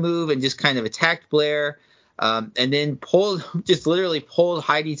impressed with the move and just kind of attacked Blair, and then literally pulled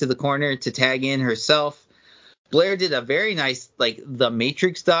Heidi to the corner to tag in herself. Blair did a very nice, the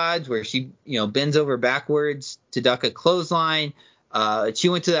Matrix dodge where she, bends over backwards to duck a clothesline. She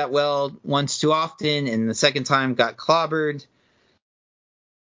went to that well once too often, and the second time got clobbered.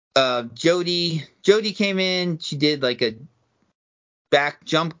 Jody came in. She did a back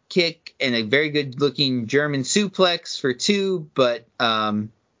jump kick and a very good looking German suplex for 2, but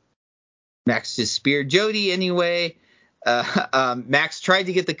Max just speared Jody anyway. Max tried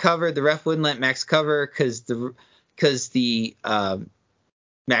to get the cover. The ref wouldn't let Max cover because the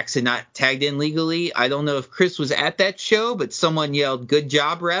Max had not tagged in legally. I don't know if Chris was at that show, but someone yelled, "Good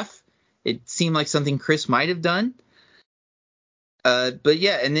job, ref." It seemed like something Chris might have done. But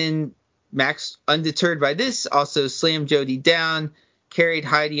yeah, and then Max, undeterred by this, also slammed Jody down, carried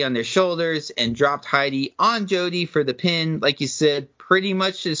Heidi on their shoulders, and dropped Heidi on Jody for the pin. Like you said, pretty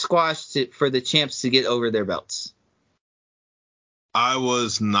much squashed it for the champs to get over their belts. I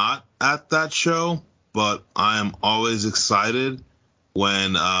was not at that show, but I am always excited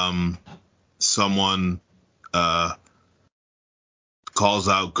when someone calls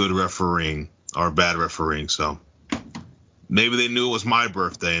out good refereeing or bad refereeing. So maybe they knew it was my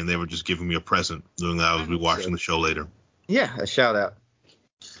birthday and they were just giving me a present, knowing that I would be watching the show later. Yeah, a shout out.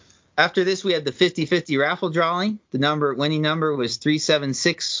 After this, we had the 50-50 raffle drawing. The winning number was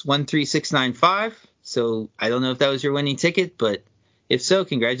 376-13695. So I don't know if that was your winning ticket, but if so,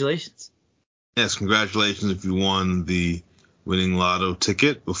 congratulations. Yes, congratulations if you won the winning lotto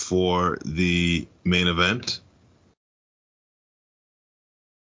ticket before the main event,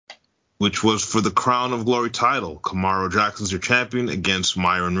 which was for the Crown of Glory title. Kamaru Jackson's your champion against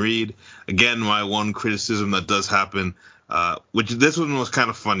Myron Reed. Again, my one criticism that does happen, which this one was kind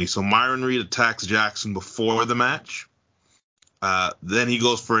of funny. So Myron Reed attacks Jackson before the match. Then he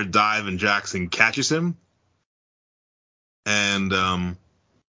goes for a dive and Jackson catches him. And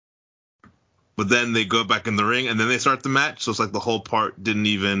but then they go back in the ring and then they start the match. So it's like the whole part didn't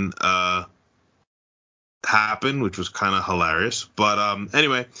even happen, which was kind of hilarious. But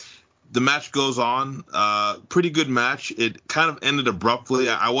anyway, the match goes on. Pretty good match. It kind of ended abruptly.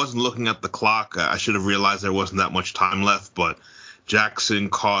 I wasn't looking at the clock. I should have realized there wasn't that much time left. But Jackson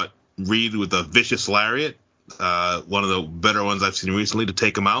caught Reed with a vicious lariat, one of the better ones I've seen recently, to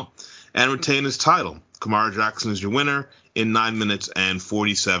take him out and retain his title. Kamaru Jackson is your winner in 9 minutes and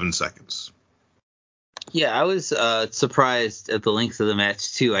 47 seconds. Yeah, I was surprised at the length of the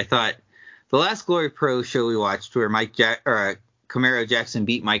match, too. I thought the last Glory Pro show we watched where Kamaru Jackson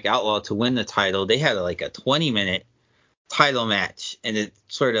beat Mike Outlaw to win the title, they had a 20-minute title match, and it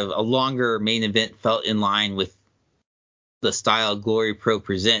sort of a longer main event felt in line with the style Glory Pro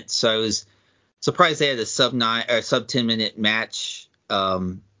presents. So I was surprised they had a sub 10-minute match.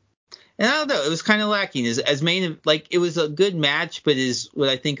 And I don't know, it was kind of lacking. It was a good match, but is what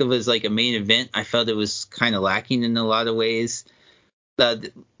I think of as a main event. I felt it was kind of lacking in a lot of ways.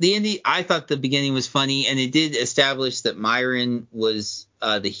 the Indy, I thought the beginning was funny, and it did establish that Myron was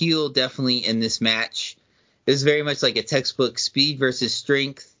the heel definitely in this match. It was very much like a textbook speed versus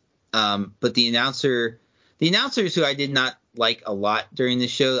strength. But the announcers who I did not like a lot during the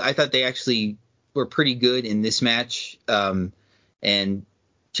show, I thought they actually were pretty good in this match. And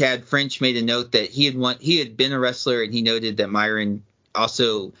Chad French made a note that he had been a wrestler, and he noted that Myron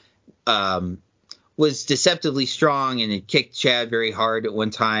also was deceptively strong and had kicked Chad very hard at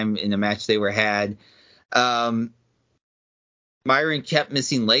one time in a match they had. Myron kept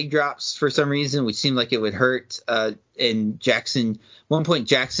missing leg drops for some reason, which seemed like it would hurt. And Jackson, one point,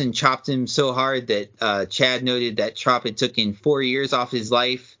 Jackson chopped him so hard that Chad noted that chop had taken 4 years off his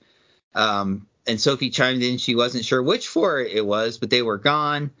life. And Sophie chimed in. She wasn't sure which 4 it was, but they were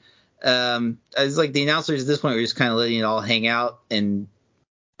gone. I was like, the announcers at this point were just kind of letting it all hang out, and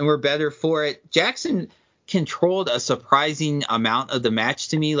we're better for it. Jackson controlled a surprising amount of the match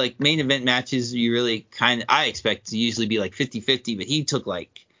to me. Like, main event matches, I expect to usually be like 50-50, but he took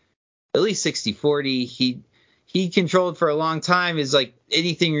like at least 60-40. He controlled for a long time. Is like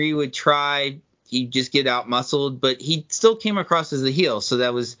anything Rhea would try, he'd just get out muscled, but he still came across as a heel. So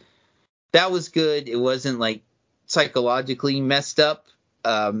that was good. It wasn't like psychologically messed up.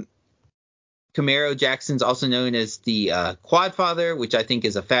 Camaro Jackson's also known as the Quadfather, which I think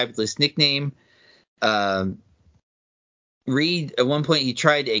is a fabulous nickname. Reed, at one point, he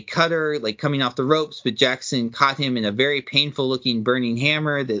tried a cutter, like coming off the ropes, but Jackson caught him in a very painful-looking burning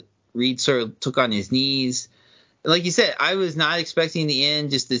hammer that Reed sort of took on his knees. Like you said, I was not expecting the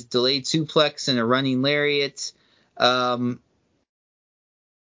end, just this delayed suplex and a running lariat.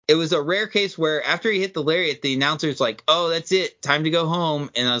 It was a rare case where after he hit the lariat, the announcer's like, oh, that's it, time to go home.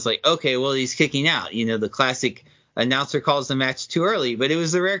 And I was like, okay, well, he's kicking out. You know, the classic announcer calls the match too early. But it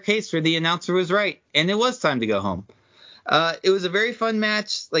was a rare case where the announcer was right, and it was time to go home. It was a very fun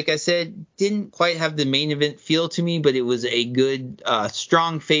match. Like I said, didn't quite have the main event feel to me, but it was a good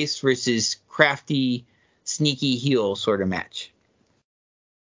strong face versus crafty, sneaky heel sort of match.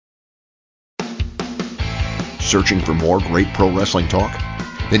 Searching for more great pro wrestling talk?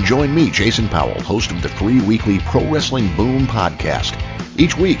 Then join me, Jason Powell, host of the free weekly Pro Wrestling Boom podcast.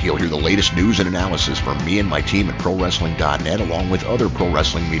 Each week, you'll hear the latest news and analysis from me and my team at ProWrestling.net, along with other pro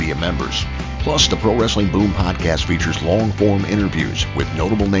wrestling media members. Plus, the Pro Wrestling Boom podcast features long-form interviews with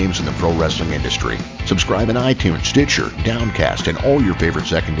notable names in the pro wrestling industry. Subscribe in iTunes, Stitcher, Downcast, and all your favorite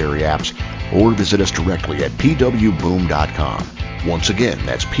secondary apps, or visit us directly at pwboom.com. Once again,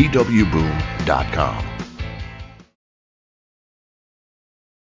 that's pwboom.com.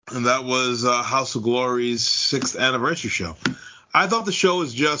 And that was House of Glory's 6th anniversary show. I thought the show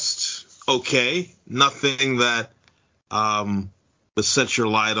was just okay. Nothing that would set your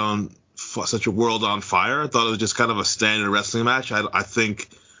world on fire. I thought it was just kind of a standard wrestling match. I think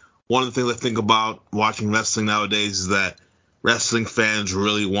one of the things I think about watching wrestling nowadays is that wrestling fans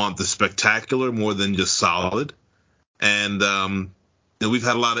really want the spectacular more than just solid. And we've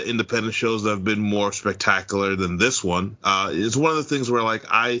had a lot of independent shows that have been more spectacular than this one. It's one of the things where, like,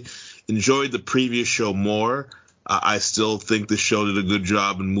 I enjoyed the previous show more. I still think the show did a good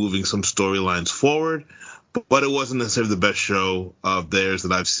job in moving some storylines forward, but it wasn't necessarily the best show of theirs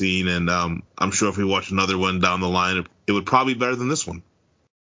that I've seen. And I'm sure if we watch another one down the line, it would probably be better than this one.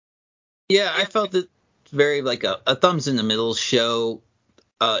 Yeah, I felt it very like a thumbs in the middle show.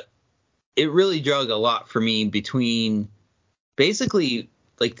 It really drug a lot for me between basically,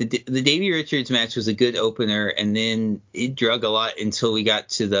 like, the Davey Richards match was a good opener, and then it drug a lot until we got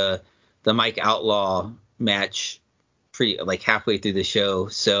to the Mike Outlaw match pretty like halfway through the show.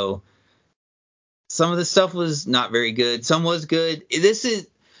 So some of the stuff was not very good. Some was good.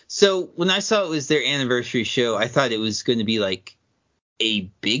 So when I saw it was their anniversary show, I thought it was going to be like a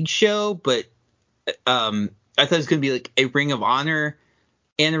big show, but I thought it was going to be like a Ring of Honor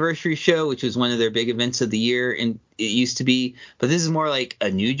anniversary show, which was one of their big events of the year, and it used to be. But this is more like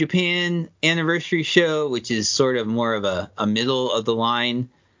a New Japan anniversary show, which is sort of more of a middle of the line,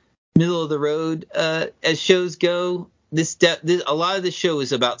 middle of the road as shows go. A lot of the show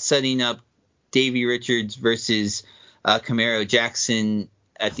is about setting up Davey Richards versus Camaro Jackson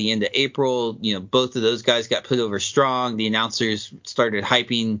at the end of April. You know, both of those guys got put over strong. The announcers started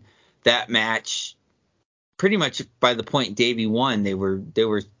hyping that match. Pretty much by the point Davey won, they were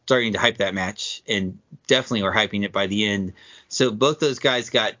starting to hype that match, and definitely were hyping it by the end. So both those guys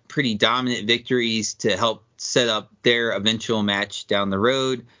got pretty dominant victories to help set up their eventual match down the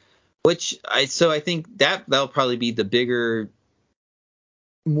road. I think that'll probably be the bigger,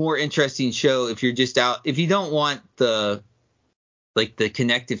 more interesting show if you're just out. If you don't want the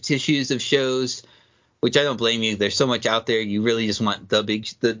connective tissues of shows, which I don't blame you. There's so much out there. You really just want the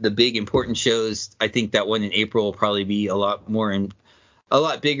big important shows. I think that one in April will probably be a lot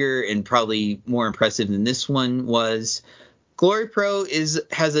bigger and probably more impressive than this one was. Glory Pro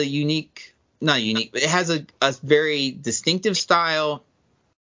has a unique, not unique, but it has a very distinctive style.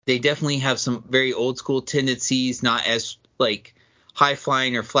 They definitely have some very old school tendencies, not as like high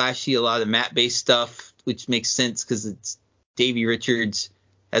flying or flashy. A lot of mat based stuff, which makes sense because it's Davey Richards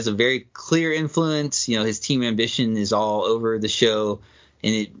has a very clear influence. You know, his Team Ambition is all over the show,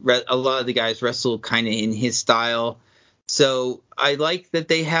 and a lot of the guys wrestle kind of in his style. So I like that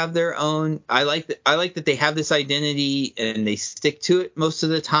they have their own. I like that they have this identity and they stick to it most of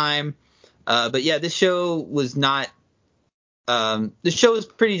the time. But yeah, this show was not. The show was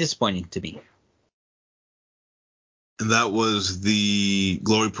pretty disappointing to me. And that was the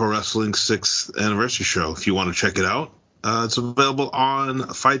Glory Pro Wrestling 6th anniversary show. If you want to check it out, it's available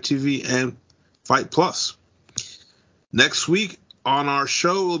on Fight TV and Fight Plus. Next week on our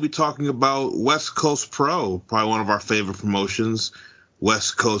show, we'll be talking about West Coast Pro, probably one of our favorite promotions,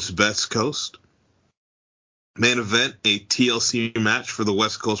 West Coast Best Coast. Main event, a TLC match for the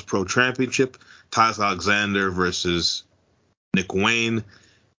West Coast Pro Championship, Taz Alexander versus Nick Wayne.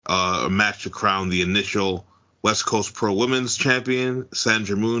 A match to crown the initial West Coast Pro Women's Champion,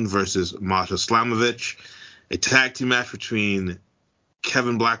 Sandra Moon versus Masha Slamovich. A tag team match between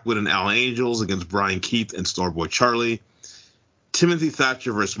Kevin Blackwood and Al Angels against Brian Keith and Starboy Charlie. Timothy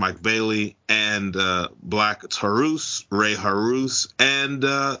Thatcher versus Mike Bailey, and Black Taurus, Ray Harus, and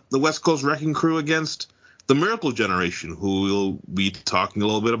the West Coast Wrecking Crew against the Miracle Generation, who we'll be talking a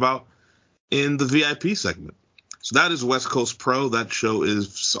little bit about in the VIP segment. So that is West Coast Pro. That show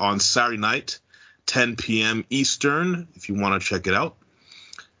is on Saturday night, 10 p.m. Eastern, if you want to check it out.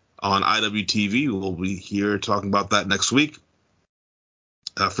 On IWTV, we'll be here talking about that next week.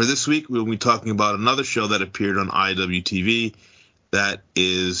 For this week, we'll be talking about another show that appeared on IWTV that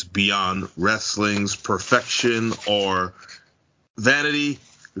is Beyond Wrestling's Perfection or Vanity.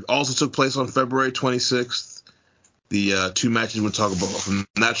 It also took place on February 26th. The two matches we'll talk about from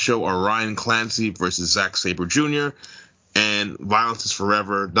that show are Ryan Clancy versus Zack Sabre Jr. and Violence is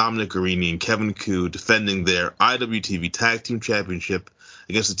Forever, Dominic Garrini and Kevin Koo defending their IWTV Tag Team Championship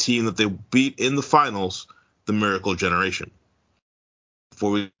against the team that they beat in the finals, the Miracle Generation.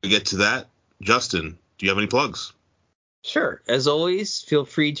 Before we get to that, Justin, do you have any plugs? Sure. As always, feel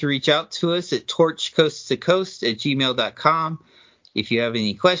free to reach out to us at torchcoasttocoast@gmail.com. If you have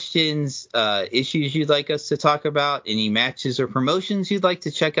any questions, issues you'd like us to talk about, any matches or promotions you'd like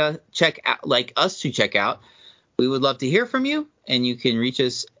to check out, we would love to hear from you. And you can reach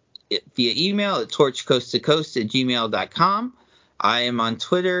us via email at torchcoasttocoast@gmail.com. I am on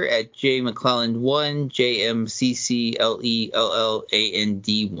Twitter at jmcclelland1,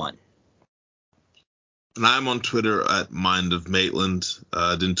 JMCCLELLAND1. And I'm on Twitter at Mind of Maitland.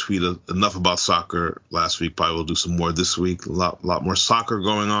 I didn't tweet enough about soccer last week. Probably will do some more this week. A lot more soccer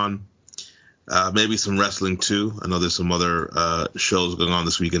going on. Maybe some wrestling too. I know there's some other shows going on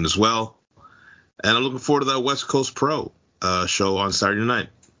this weekend as well. And I'm looking forward to that West Coast Pro show on Saturday night.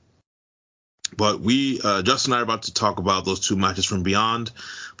 But Justin and I are about to talk about those two matches from Beyond.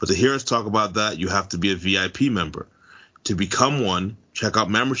 But to hear us talk about that, you have to be a VIP member. To become one, check out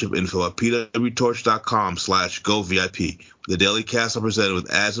membership info at pwtorch.com/govip. The daily casts are presented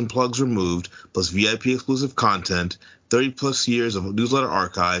with ads and plugs removed, plus VIP exclusive content, 30-plus years of newsletter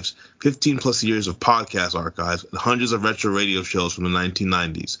archives, 15-plus years of podcast archives, and hundreds of retro radio shows from the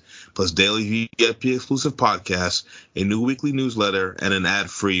 1990s, plus daily VIP exclusive podcasts, a new weekly newsletter, and an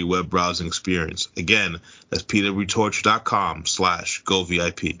ad-free web browsing experience. Again, that's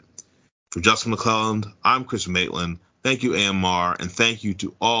pwtorch.com/govip. For Justin McClelland, I'm Chris Maitland. Thank you, AMR, and thank you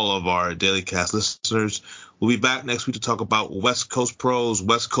to all of our Daily Cast listeners. We'll be back next week to talk about West Coast Pros,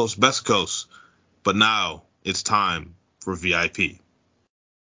 West Coast Best Coast. But now it's time for VIP.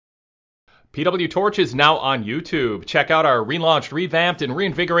 PW Torch is now on YouTube. Check out our relaunched, revamped, and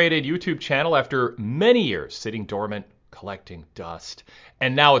reinvigorated YouTube channel after many years sitting dormant, collecting dust.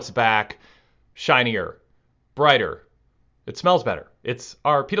 And now it's back, shinier, brighter. It smells better. It's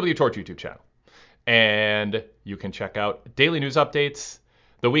our PW Torch YouTube channel. And you can check out daily news updates,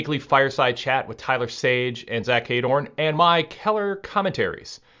 the weekly fireside chat with Tyler Sage and Zach Hadorn, and my Keller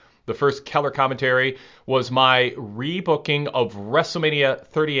commentaries. The first Keller commentary was my rebooking of WrestleMania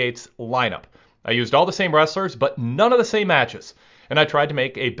 38's lineup. I used all the same wrestlers, but none of the same matches. And I tried to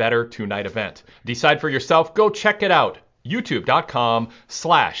make a better two-night event. Decide for yourself. Go check it out.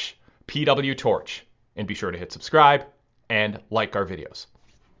 YouTube.com/PWTorch. And be sure to hit subscribe and like our videos.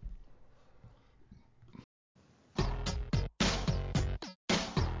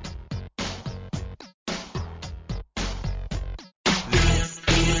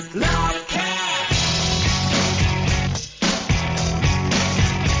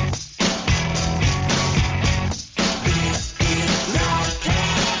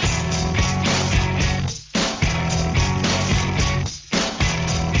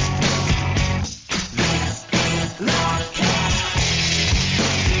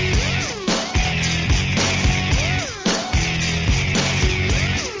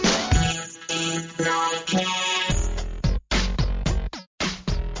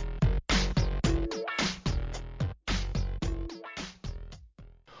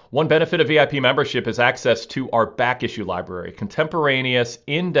 One benefit of VIP membership is access to our back issue library, contemporaneous,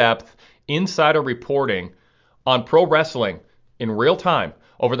 in-depth, insider reporting on pro wrestling in real time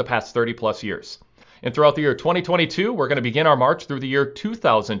over the past 30 plus years. And throughout the year 2022, we're going to begin our march through the year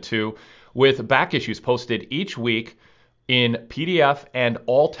 2002 with back issues posted each week in PDF and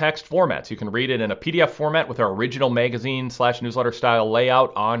all text formats. You can read it in a PDF format with our original magazine/newsletter style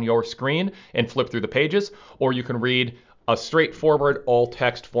layout on your screen and flip through the pages, or you can read a straightforward all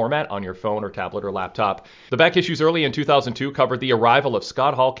text format on your phone or tablet or laptop. The back issues early in 2002 covered the arrival of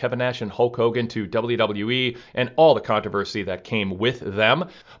Scott Hall, Kevin Nash, and Hulk Hogan to WWE and all the controversy that came with them,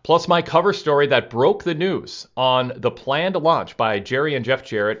 plus my cover story that broke the news on the planned launch by Jerry and Jeff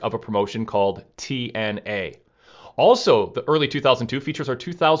Jarrett of a promotion called TNA. Also, the early 2002 features our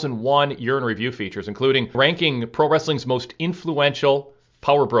 2001 year in review features, including ranking pro wrestling's most influential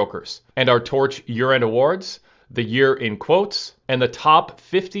power brokers and our Torch year-end awards, the year in quotes, and the top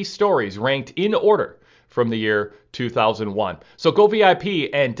 50 stories ranked in order from the year 2001. So go VIP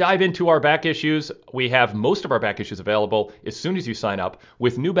and dive into our back issues. We have most of our back issues available as soon as you sign up,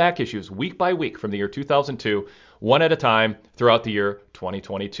 with new back issues week by week from the year 2002, one at a time throughout the year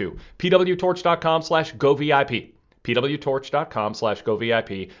 2022. pwtorch.com/govip.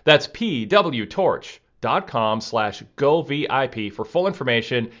 pwtorch.com/govip. That's pwtorch.com/govip for full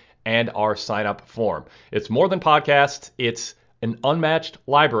information and our sign-up form. It's more than podcasts. It's an unmatched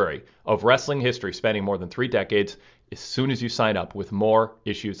library of wrestling history spanning more than 3 decades as soon as you sign up, with more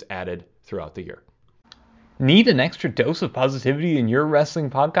issues added throughout the year. Need an extra dose of positivity in your wrestling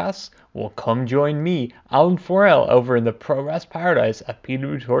podcasts? Well, come join me, Alan Forel, over in the Pro Wrest Paradise at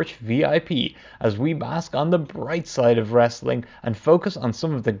PW Torch VIP as we bask on the bright side of wrestling and focus on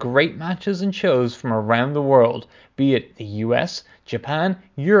some of the great matches and shows from around the world, be it the US, Japan,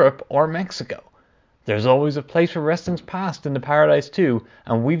 Europe, or Mexico. There's always a place for wrestling's past in the Paradise too,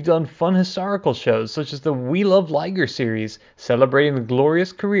 and we've done fun historical shows such as the We Love Liger series, celebrating the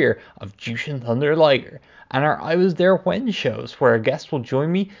glorious career of Jushin Thunder Liger, and our I Was There When shows, where a guest will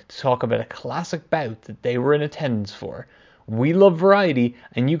join me to talk about a classic bout that they were in attendance for. We love variety,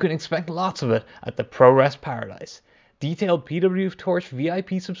 and you can expect lots of it at the Pro Wrest Paradise. Detailed PW Torch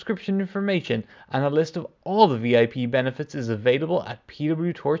VIP subscription information and a list of all the VIP benefits is available at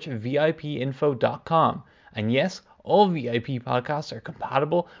pwtorchvipinfo.com. And yes, all VIP podcasts are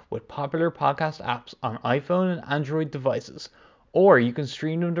compatible with popular podcast apps on iPhone and Android devices, or you can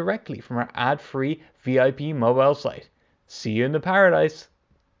stream them directly from our ad-free VIP mobile site. See you in the Paradise!